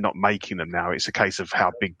and they're not making them now, it's a case of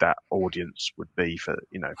how big that audience would be for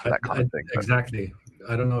that kind of thing. Exactly.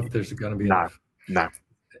 I don't know if there's going to be no.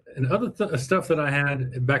 And other stuff that I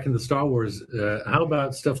had back in the Star Wars, how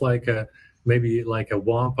about stuff like maybe like a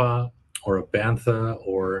Wampa or a Bantha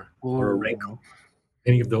or a Rancor?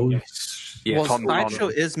 Any of those? Yeah. Well, Sideshow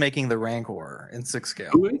is making the Rancor in 6 scale.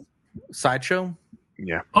 Who is? Sideshow?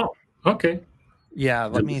 Yeah. Oh, okay. Yeah,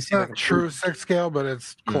 let me It's see. not true 6 scale, but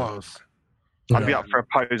it's close. I'd be up for a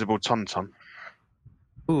posable Tauntaun.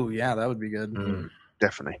 Ooh, yeah, that would be good.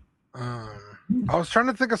 Definitely. I was trying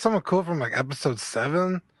to think of someone cool from like episode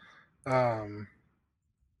 7.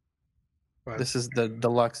 This is the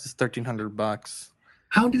deluxe. It's $1,300.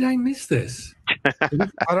 How did I miss this? I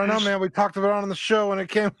don't know, man. We talked about it on the show when it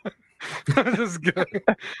came. Just good.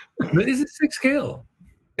 But is it 6 scale?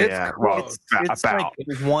 It's It's about like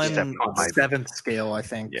 1/7 scale, I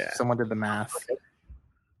think. Yeah. Someone did the math.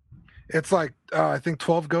 It's like I think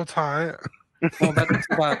 12 goats high. Well, that's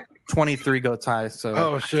about 23 goats high. So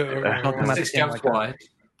Oh shit! don't come at the 6 same jumps like wide.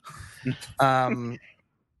 that.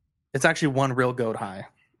 It's actually 1 real goat high.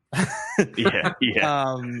 Yeah.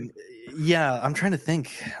 Yeah, I'm trying to think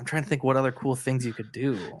what other cool things you could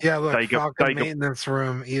do. Yeah, look, Dagobah- Falcon maintenance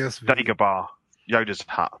room, ESV. Dagobah, Yoda's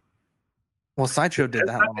hut. Well, Sideshow did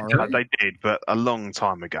that one already. They did, but a long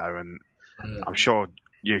time ago, and I'm sure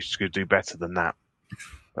you could do better than that.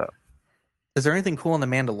 But Is there anything cool in the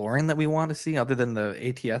Mandalorian that we want to see other than the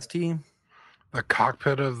ATST? The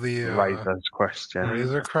cockpit of the Razor's Quest, yeah.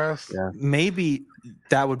 Razor Crest. Yeah. Maybe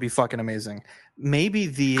that would be fucking amazing. Maybe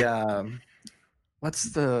the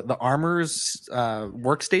what's the armor's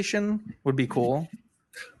workstation would be cool.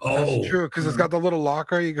 That's true because it's got the little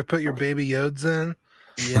locker you could put your baby Yods in.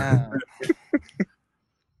 Yeah.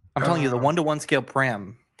 I'm telling you, the 1-to-1 scale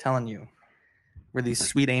pram. Telling you, we're these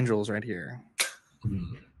sweet angels right here.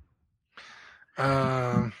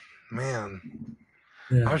 Man,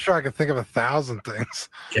 Yeah. I'm sure I could think of 1,000 things.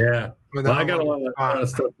 Yeah. But Well, no, I got a lot of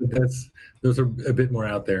stuff, but those are a bit more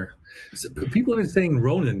out there. So, people have been saying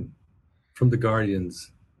Ronan from the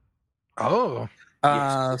Guardians. Oh,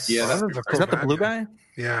 Yeah, that is a is cool that the bad blue guy. guy?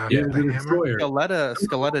 Yeah, Yeah, the the hammer. destroyer.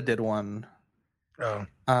 Scaletta did one. Oh,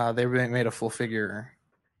 They made a full figure.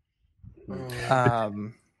 what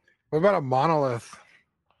about a monolith?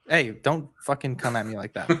 Hey, don't fucking come at me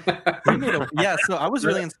like that. So I was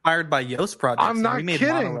really inspired by Yoast projects. I'm not we made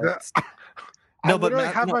kidding. monoliths. I literally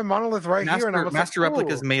have my monolith right here, and I was Master like,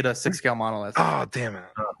 Replicas "Ooh." made a 6-scale monolith. Oh, damn it!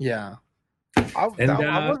 Yeah, I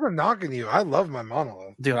wasn't knocking you. I love my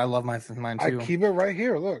monolith. dude, I love mine I too. keep it right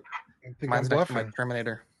here. Look, I think Mine's I'm next to my bluffing.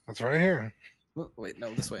 Terminator. That's right here. Oh, wait,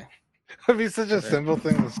 no, this way. It'd be such a simple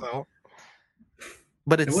thing to sell.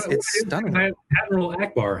 But it's stunning. Admiral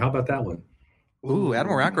Akbar, how about that one? Ooh,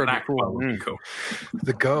 Admiral Akbar would be cool. Would be cool.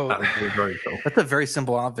 The goat. That would be very cool. That's a very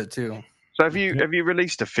simple outfit too. So have you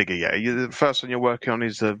released a figure yet? The first one you're working on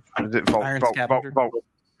is the Iron Scavenger?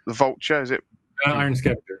 The Vulture, is it? Iron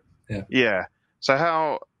Scavenger. Yeah. Yeah. So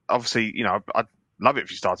how? Obviously, I'd love it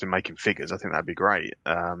if you started making figures. I think that'd be great.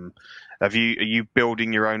 Are you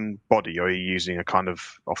building your own body, or are you using a kind of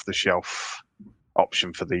off-the-shelf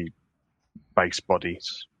option for the base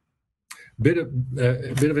bodies? Bit of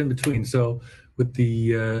in between. So with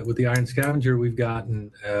the Iron Scavenger, we've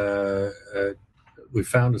gotten we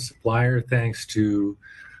found a supplier thanks to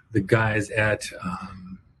the guys at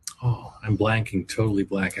I'm blanking, totally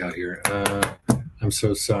black out here. I'm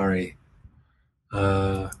so sorry.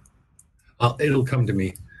 It'll come to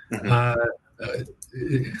me.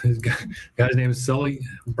 His guy's name is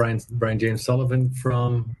Brian James Sullivan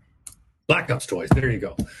from Black Ops Toys. There you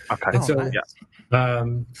go. Okay. And so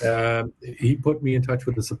nice. He put me in touch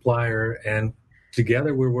with the supplier, and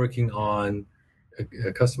together we're working on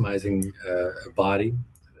customizing a body.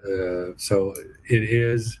 So it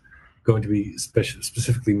is going to be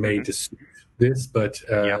specifically made to suit this, but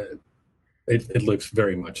it looks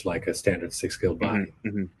very much like a standard 6-scale body.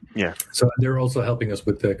 Mm-hmm. Yeah. So they're also helping us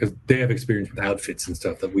with because they have experience with outfits and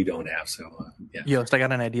stuff that we don't have. So yeah. Yost, I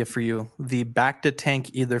got an idea for you. The Bacta tank,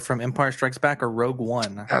 either from Empire Strikes Back or Rogue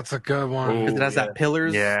One. That's a good one. Because it has that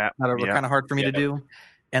pillars that are kind of hard for me to do.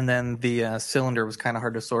 And then the cylinder was kind of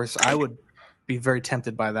hard to source. I would be very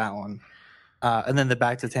tempted by that one. And then the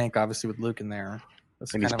Bacta tank, obviously, with Luke in there.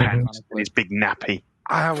 That's and kind of his big nappy.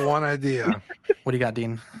 I have one idea. What do you got,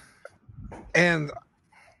 Dean? And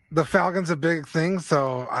the Falcon's a big thing,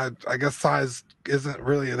 so I guess size isn't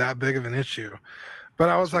really that big of an issue. But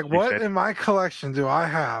I was like, what in my collection do I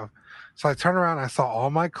have? So I turned around and I saw all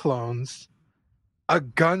my clones, a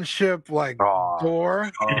gunship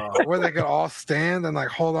door where they could all stand and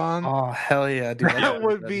hold on. Oh, hell yeah, dude. That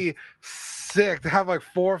would be sick to have 4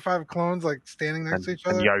 or 5 clones standing next to each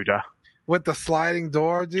other. And Yoda. With the sliding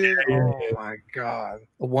door, dude. Oh my god.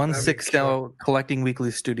 A 1/6 collecting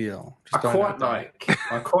weekly studio. I quite like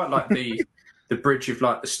the bridge of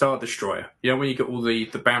the Star Destroyer. You know, when you get all the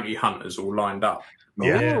bounty hunters all lined up.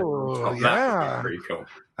 Yeah. Ooh, that would be pretty cool.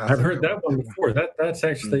 I've heard that one before. That's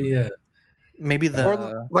actually maybe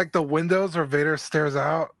or the windows where Vader stares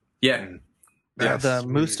out. Yeah. The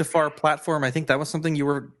Mustafar platform. I think that was something you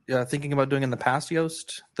were thinking about doing in the past,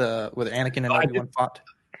 Yost. With Anakin and Obi-Wan fought.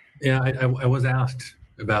 Yeah, I was asked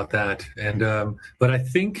about that, and but I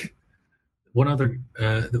think another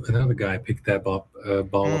guy picked that ball up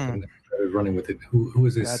and started running with it. Who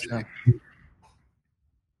is this? Gotcha.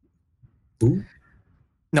 Who?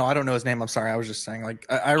 No, I don't know his name. I'm sorry. I was just saying.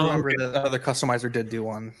 I remember the other customizer did do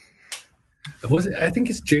one. I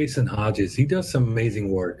think it's Jason Hodges. He does some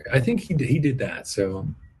amazing work. I think he did that. So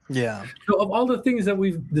yeah. So of all the things that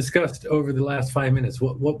we've discussed over the last 5 minutes,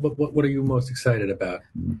 what are you most excited about?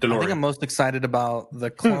 DeLorean. I think I'm most excited about the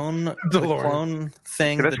clone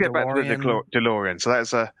thing. Okay, let's get back to the DeLorean. So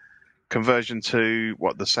that's a conversion to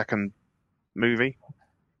the second movie?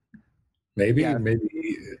 Maybe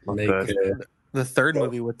the third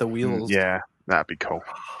movie with the wheels. Yeah, that'd be cool.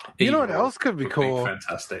 You know what else could be cool?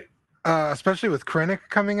 Fantastic. Especially with Krennic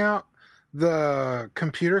coming out. The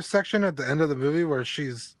computer section at the end of the movie where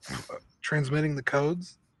she's transmitting the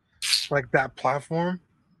codes, that platform,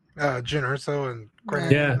 Jyn Erso and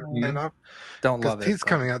Krennic don't love it. He's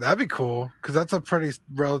coming out. That'd be cool because that's a pretty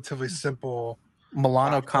relatively simple.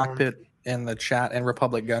 Milano cockpit in the chat and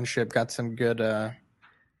Republic gunship got some good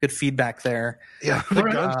feedback there. Yeah, the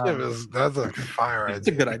gunship that's a fire idea. It's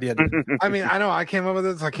a good idea. Dude. I mean, I know I came up with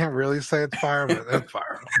it, so I can't really say it's fire, but it's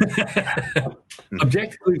fire.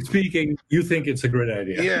 Objectively speaking, you think it's a great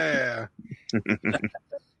idea. Yeah.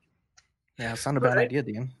 Yeah, it's not a bad idea,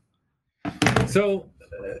 Dean. So,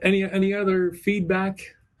 any other feedback?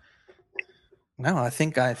 No, I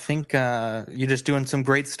think you're just doing some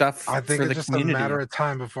great stuff. I think for the it's just community. a matter of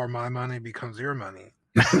time before my money becomes your money.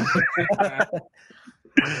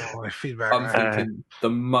 Feedback. I'm thinking the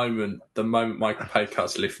moment my pay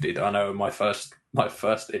cut's lifted, I know my first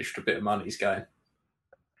extra bit of money's going.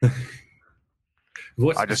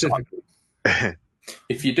 What specifically?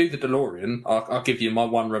 If you do the DeLorean, I'll give you my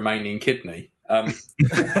one remaining kidney. I'll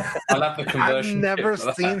have the conversion. I've never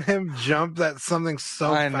seen him jump that something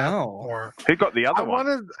so I fast know. before. Who got the other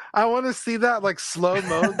one? I want to see that slow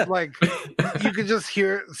mode, you could just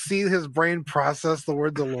see his brain process the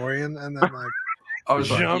word DeLorean, and then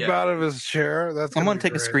jump out of his chair. That's I'm gonna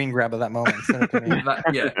take a screen grab of that moment. Send it to me.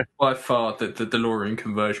 By far, the DeLorean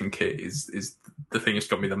conversion kit is the thing that's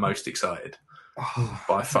got me the most excited Oh,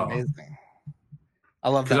 by far. amazing. I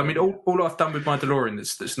love Because that. I mean, all I've done with my DeLorean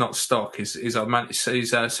that's not stock is I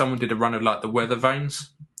managed someone did a run of like the weather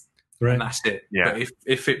vanes, Right. and that's it. Yeah. But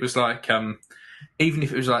if it was like even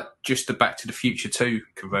if it was like just the Back to the Future 2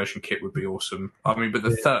 conversion kit would be awesome. I mean, but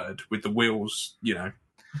the third with the wheels, you know,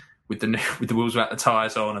 with the wheels without the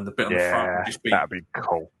tyres on and the bit on the front would just be that'd be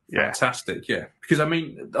cool. Yeah, fantastic. Yeah, because I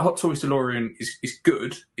mean, the Hot Toys DeLorean is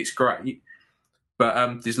good, it's great,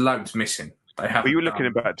 but there's loads missing. They have. Well, you were looking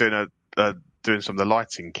about doing some of the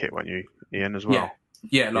lighting kit, weren't you, Ian, as well?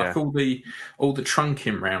 Yeah, like all the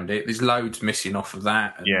trunking around it. There's loads missing off of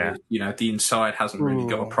that. And you know, the inside hasn't really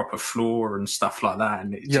got a proper floor and stuff like that.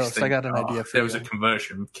 And I got an idea. If there was a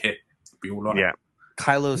conversion kit, it'd be all on it.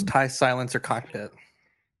 Kylo's TIE silencer cockpit.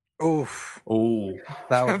 Oof. Oh,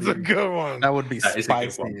 That's a good one. That would be That is a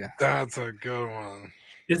good spicy. one. That's a good one.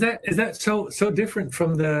 Is that so different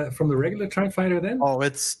from the regular TIE fighter then? Oh,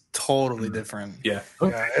 it's totally different. Yeah.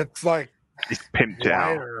 Yeah, it's like It's pimped it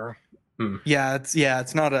out. lighter. Yeah,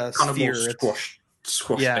 it's not a Kind of sphere. more It's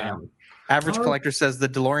squashed down. Average Collector says the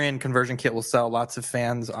DeLorean conversion kit will sell lots of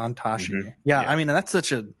fans on Tashi. Mm-hmm. Yeah, I mean, that's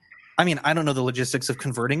such a. I mean, I don't know the logistics of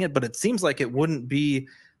converting it, but it seems like it wouldn't be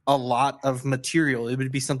a lot of material. It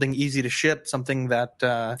would be something easy to ship, something that.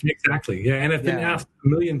 Exactly. Yeah, and I've been asked a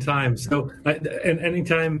million times. So, and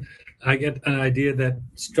anytime I get an idea that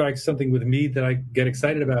strikes something with me that I get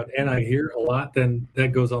excited about, and I hear a lot, then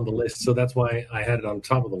that goes on the list. So that's why I had it on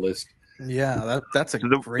top of the list. Yeah, that's a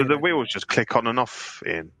Do great. the wheels just click on and off,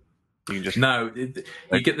 Ian? You can just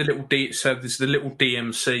you get the little so there's the little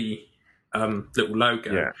DMC little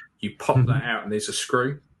logo. Yeah. You pop that out and there's a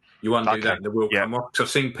screw. You undo that and the wheel come off. So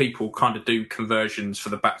I've seen people kind of do conversions for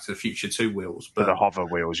the Back to the Future 2 wheels. for But the hover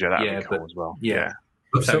wheels. Yeah, that'd be cool as well. Yeah.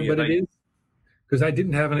 But it is because I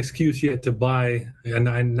didn't have an excuse yet to buy,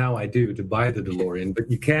 and now I do to buy the DeLorean.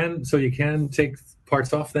 But you can take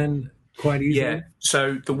parts off then quite easily. Yeah.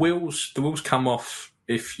 So the wheels come off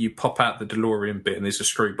if you pop out the DeLorean bit and there's a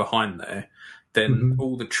screw behind there. Then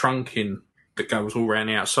all the trunking that goes all around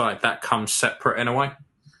the outside that comes separate anyway.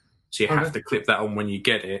 So you have to clip that on when you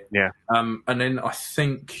get it. Yeah. And then I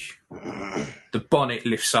think the bonnet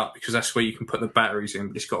lifts up because that's where you can put the batteries in,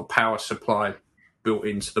 but it's got a power supply built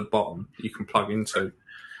into the bottom that you can plug into.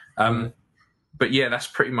 But yeah, that's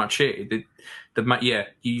pretty much it.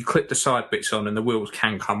 You clip the side bits on and the wheels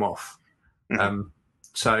can come off.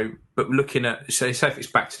 But looking at, say if it's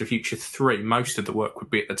Back to the Future 3, most of the work would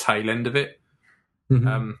be at the tail end of it.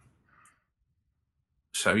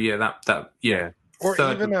 So yeah, that. Or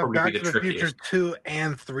Third even would a probably Back be to the Future trickiest. 2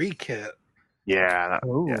 and 3 kit. Yeah.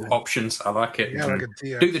 Options, I like it. Yeah, like a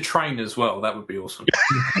TX. Do the train as well. That would be awesome.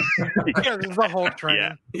 Yeah, there's the whole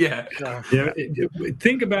train. Yeah.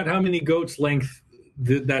 Think about how many goats length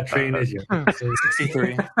that train is.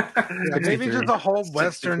 63. Yeah, maybe just a whole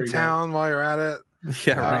western town while you're at it.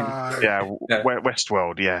 Yeah, right.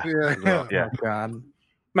 Westworld. Yeah. Yeah. Oh God.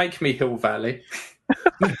 Make me Hill Valley.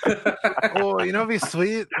 Oh, you know, it'd be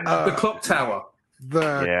sweet. The clock tower.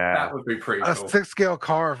 That would be pretty a cool. 6-scale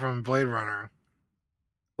car from Blade Runner.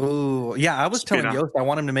 Ooh, yeah. I was telling Spinner. Yost I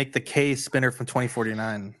want him to make the K spinner from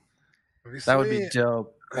 2049. That'd be That would be sweet.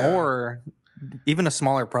 dope. Yeah. Or even a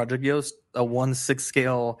smaller project, Yost, a 1/6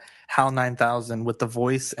 scale HAL 9000 with the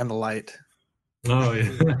voice and the light. Oh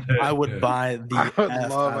yeah. I would buy the. I would F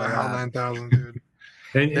love out a of HAL that. 9000, dude.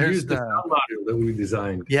 And There's use the sound module that we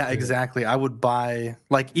designed. Yeah, exactly. I would buy,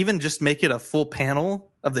 like, even just make it a full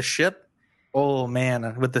panel of the ship. Oh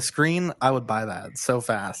man, with the screen, I would buy that so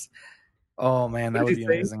fast. Oh man, that What would did be you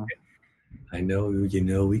say? amazing. I know,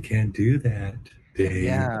 we can't do that, Dave.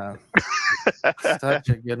 Yeah, such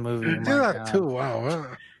a good movie. You do that too well.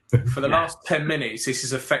 For the last 10 minutes, this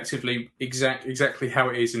is effectively exactly how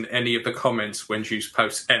it is in any of the comments when Juice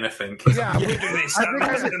posts anything. Yeah,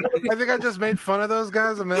 I think I just made fun of those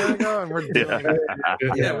guys a minute ago, and we're doing it.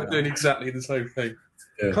 Yeah, we're doing exactly the same thing.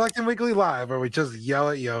 Yeah. Collecting Weekly Live, where we just yell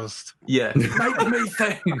at Yost. Yeah. Make me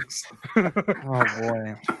things. Oh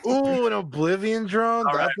boy, Ooh, an Oblivion drone?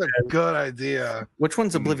 That's a good idea. which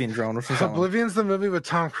one's Oblivion drone? Which one's that one? Oblivion's the movie with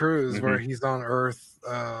Tom Cruise where he's on Earth,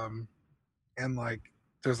 and like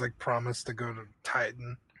there's like promise to go to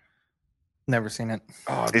Titan. Never seen it.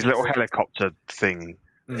 Oh, His little helicopter thing.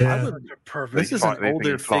 Yeah. Perfect. This is Fly- an they think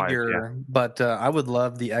older it flies, figure, but I would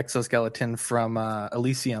love the exoskeleton from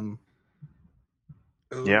Elysium.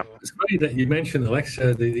 Ooh. Yeah. It's funny that you mentioned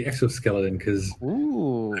the exoskeleton because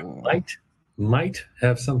Ooh, might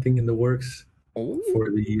have something in the works for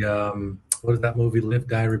the what is that movie? Live,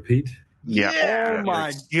 Die, Repeat. Yeah. oh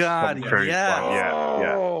my God, Tom Cruise yes. one,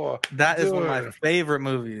 yeah. Oh, That is one of my dude. favorite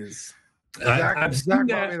movies. Zach I've seen bought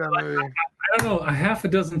that. me that movie. don't know, a half a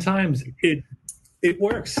dozen times. It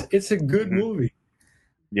works. It's a good movie.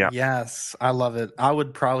 Yeah. Yes, I love it. I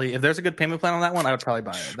would probably, if there's a good payment plan on that one, I would probably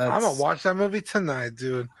buy it. I'm gonna watch that movie tonight,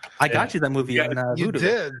 dude. I got you that movie in You Voodoo.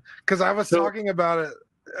 did, because I was talking about it.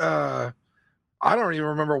 I don't even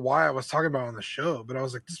remember why I was talking about it on the show, but I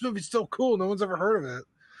was like, "This movie's still cool. No one's ever heard of it."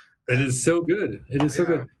 It is so good. It is so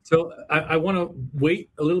good. So I want to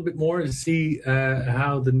wait a little bit more to see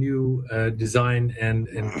how the new design and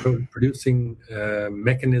producing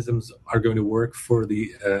mechanisms are going to work for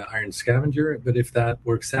the Iron Scavenger. But if that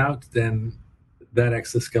works out, then that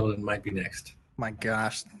exoskeleton might be next. My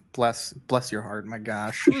gosh, bless your heart. My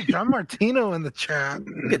gosh. Ooh, John Martino in the chat.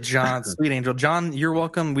 Look at John, sweet angel. John, you're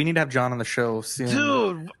welcome. We need to have John on the show soon.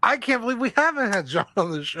 Dude, I can't believe we haven't had John on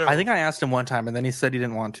the show. I think I asked him one time, and then he said he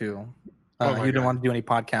didn't want to. He didn't want to do any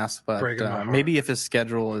podcasts, but maybe if his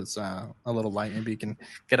schedule is a little light, maybe you can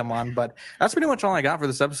get him on. But that's pretty much all I got for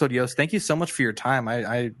this episode, Yost. Thank you so much for your time.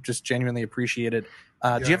 I just genuinely appreciate it.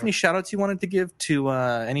 Do you have any shout outs you wanted to give to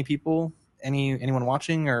any people, anyone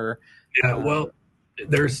watching? Or well,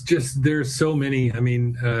 there's so many. I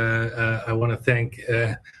mean, I want to thank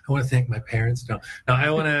my parents. No, I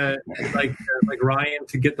want to like Ryan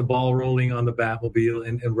to get the ball rolling on the Batmobile,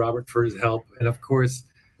 and Robert for his help, and of course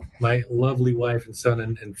my lovely wife and son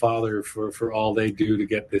and father for all they do to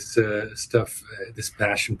get this stuff, this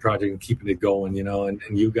passion project, and keeping it going.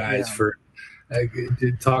 And you guys for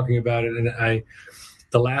talking about it. And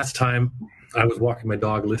the last time I was walking my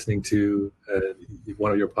dog listening to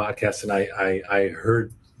one of your podcasts, and I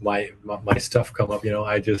heard my stuff come up.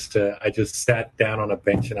 I just sat down on a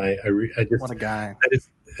bench, and I just, what a guy.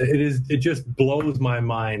 It just blows my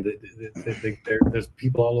mind that there's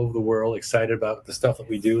people all over the world excited about the stuff that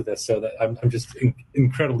we do. I'm just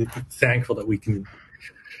incredibly thankful that we can,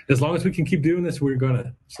 as long as we can keep doing this, we're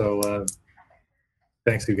gonna. So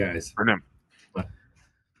thanks, you guys. Brilliant.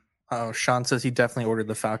 Oh, Sean says he definitely ordered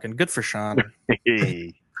the Falcon. Good for Sean.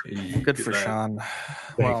 Good for Sean.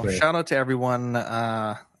 Well, shout out to everyone.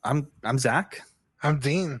 I'm Zach. I'm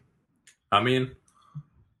Dean. I'm Ian.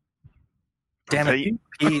 Damn it,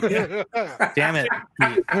 Pete. Damn it,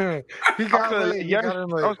 Pete. I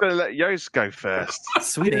was going to let Yost go first.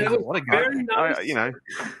 Sweet angel, what a guy. Nice.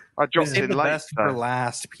 I dropped in the late. Best for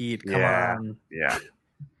last, Pete. Come on. Yeah.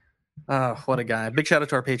 Oh, what a guy. Big shout out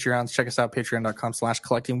to our Patreons. Check us out,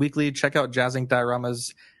 patreon.com/collectingweekly. Check out Jazz Inc.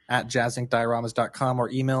 Dioramas at jazzincdioramas.com or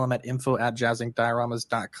email them at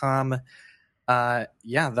info@jazzincdioramas.com.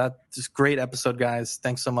 That's a great episode, guys.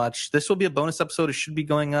 Thanks so much. This will be a bonus episode. It should be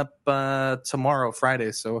going up tomorrow,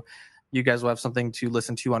 Friday. So you guys will have something to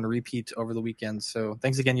listen to on repeat over the weekend. So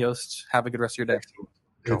thanks again, Yost. Have a good rest of your day.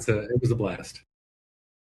 It was a blast.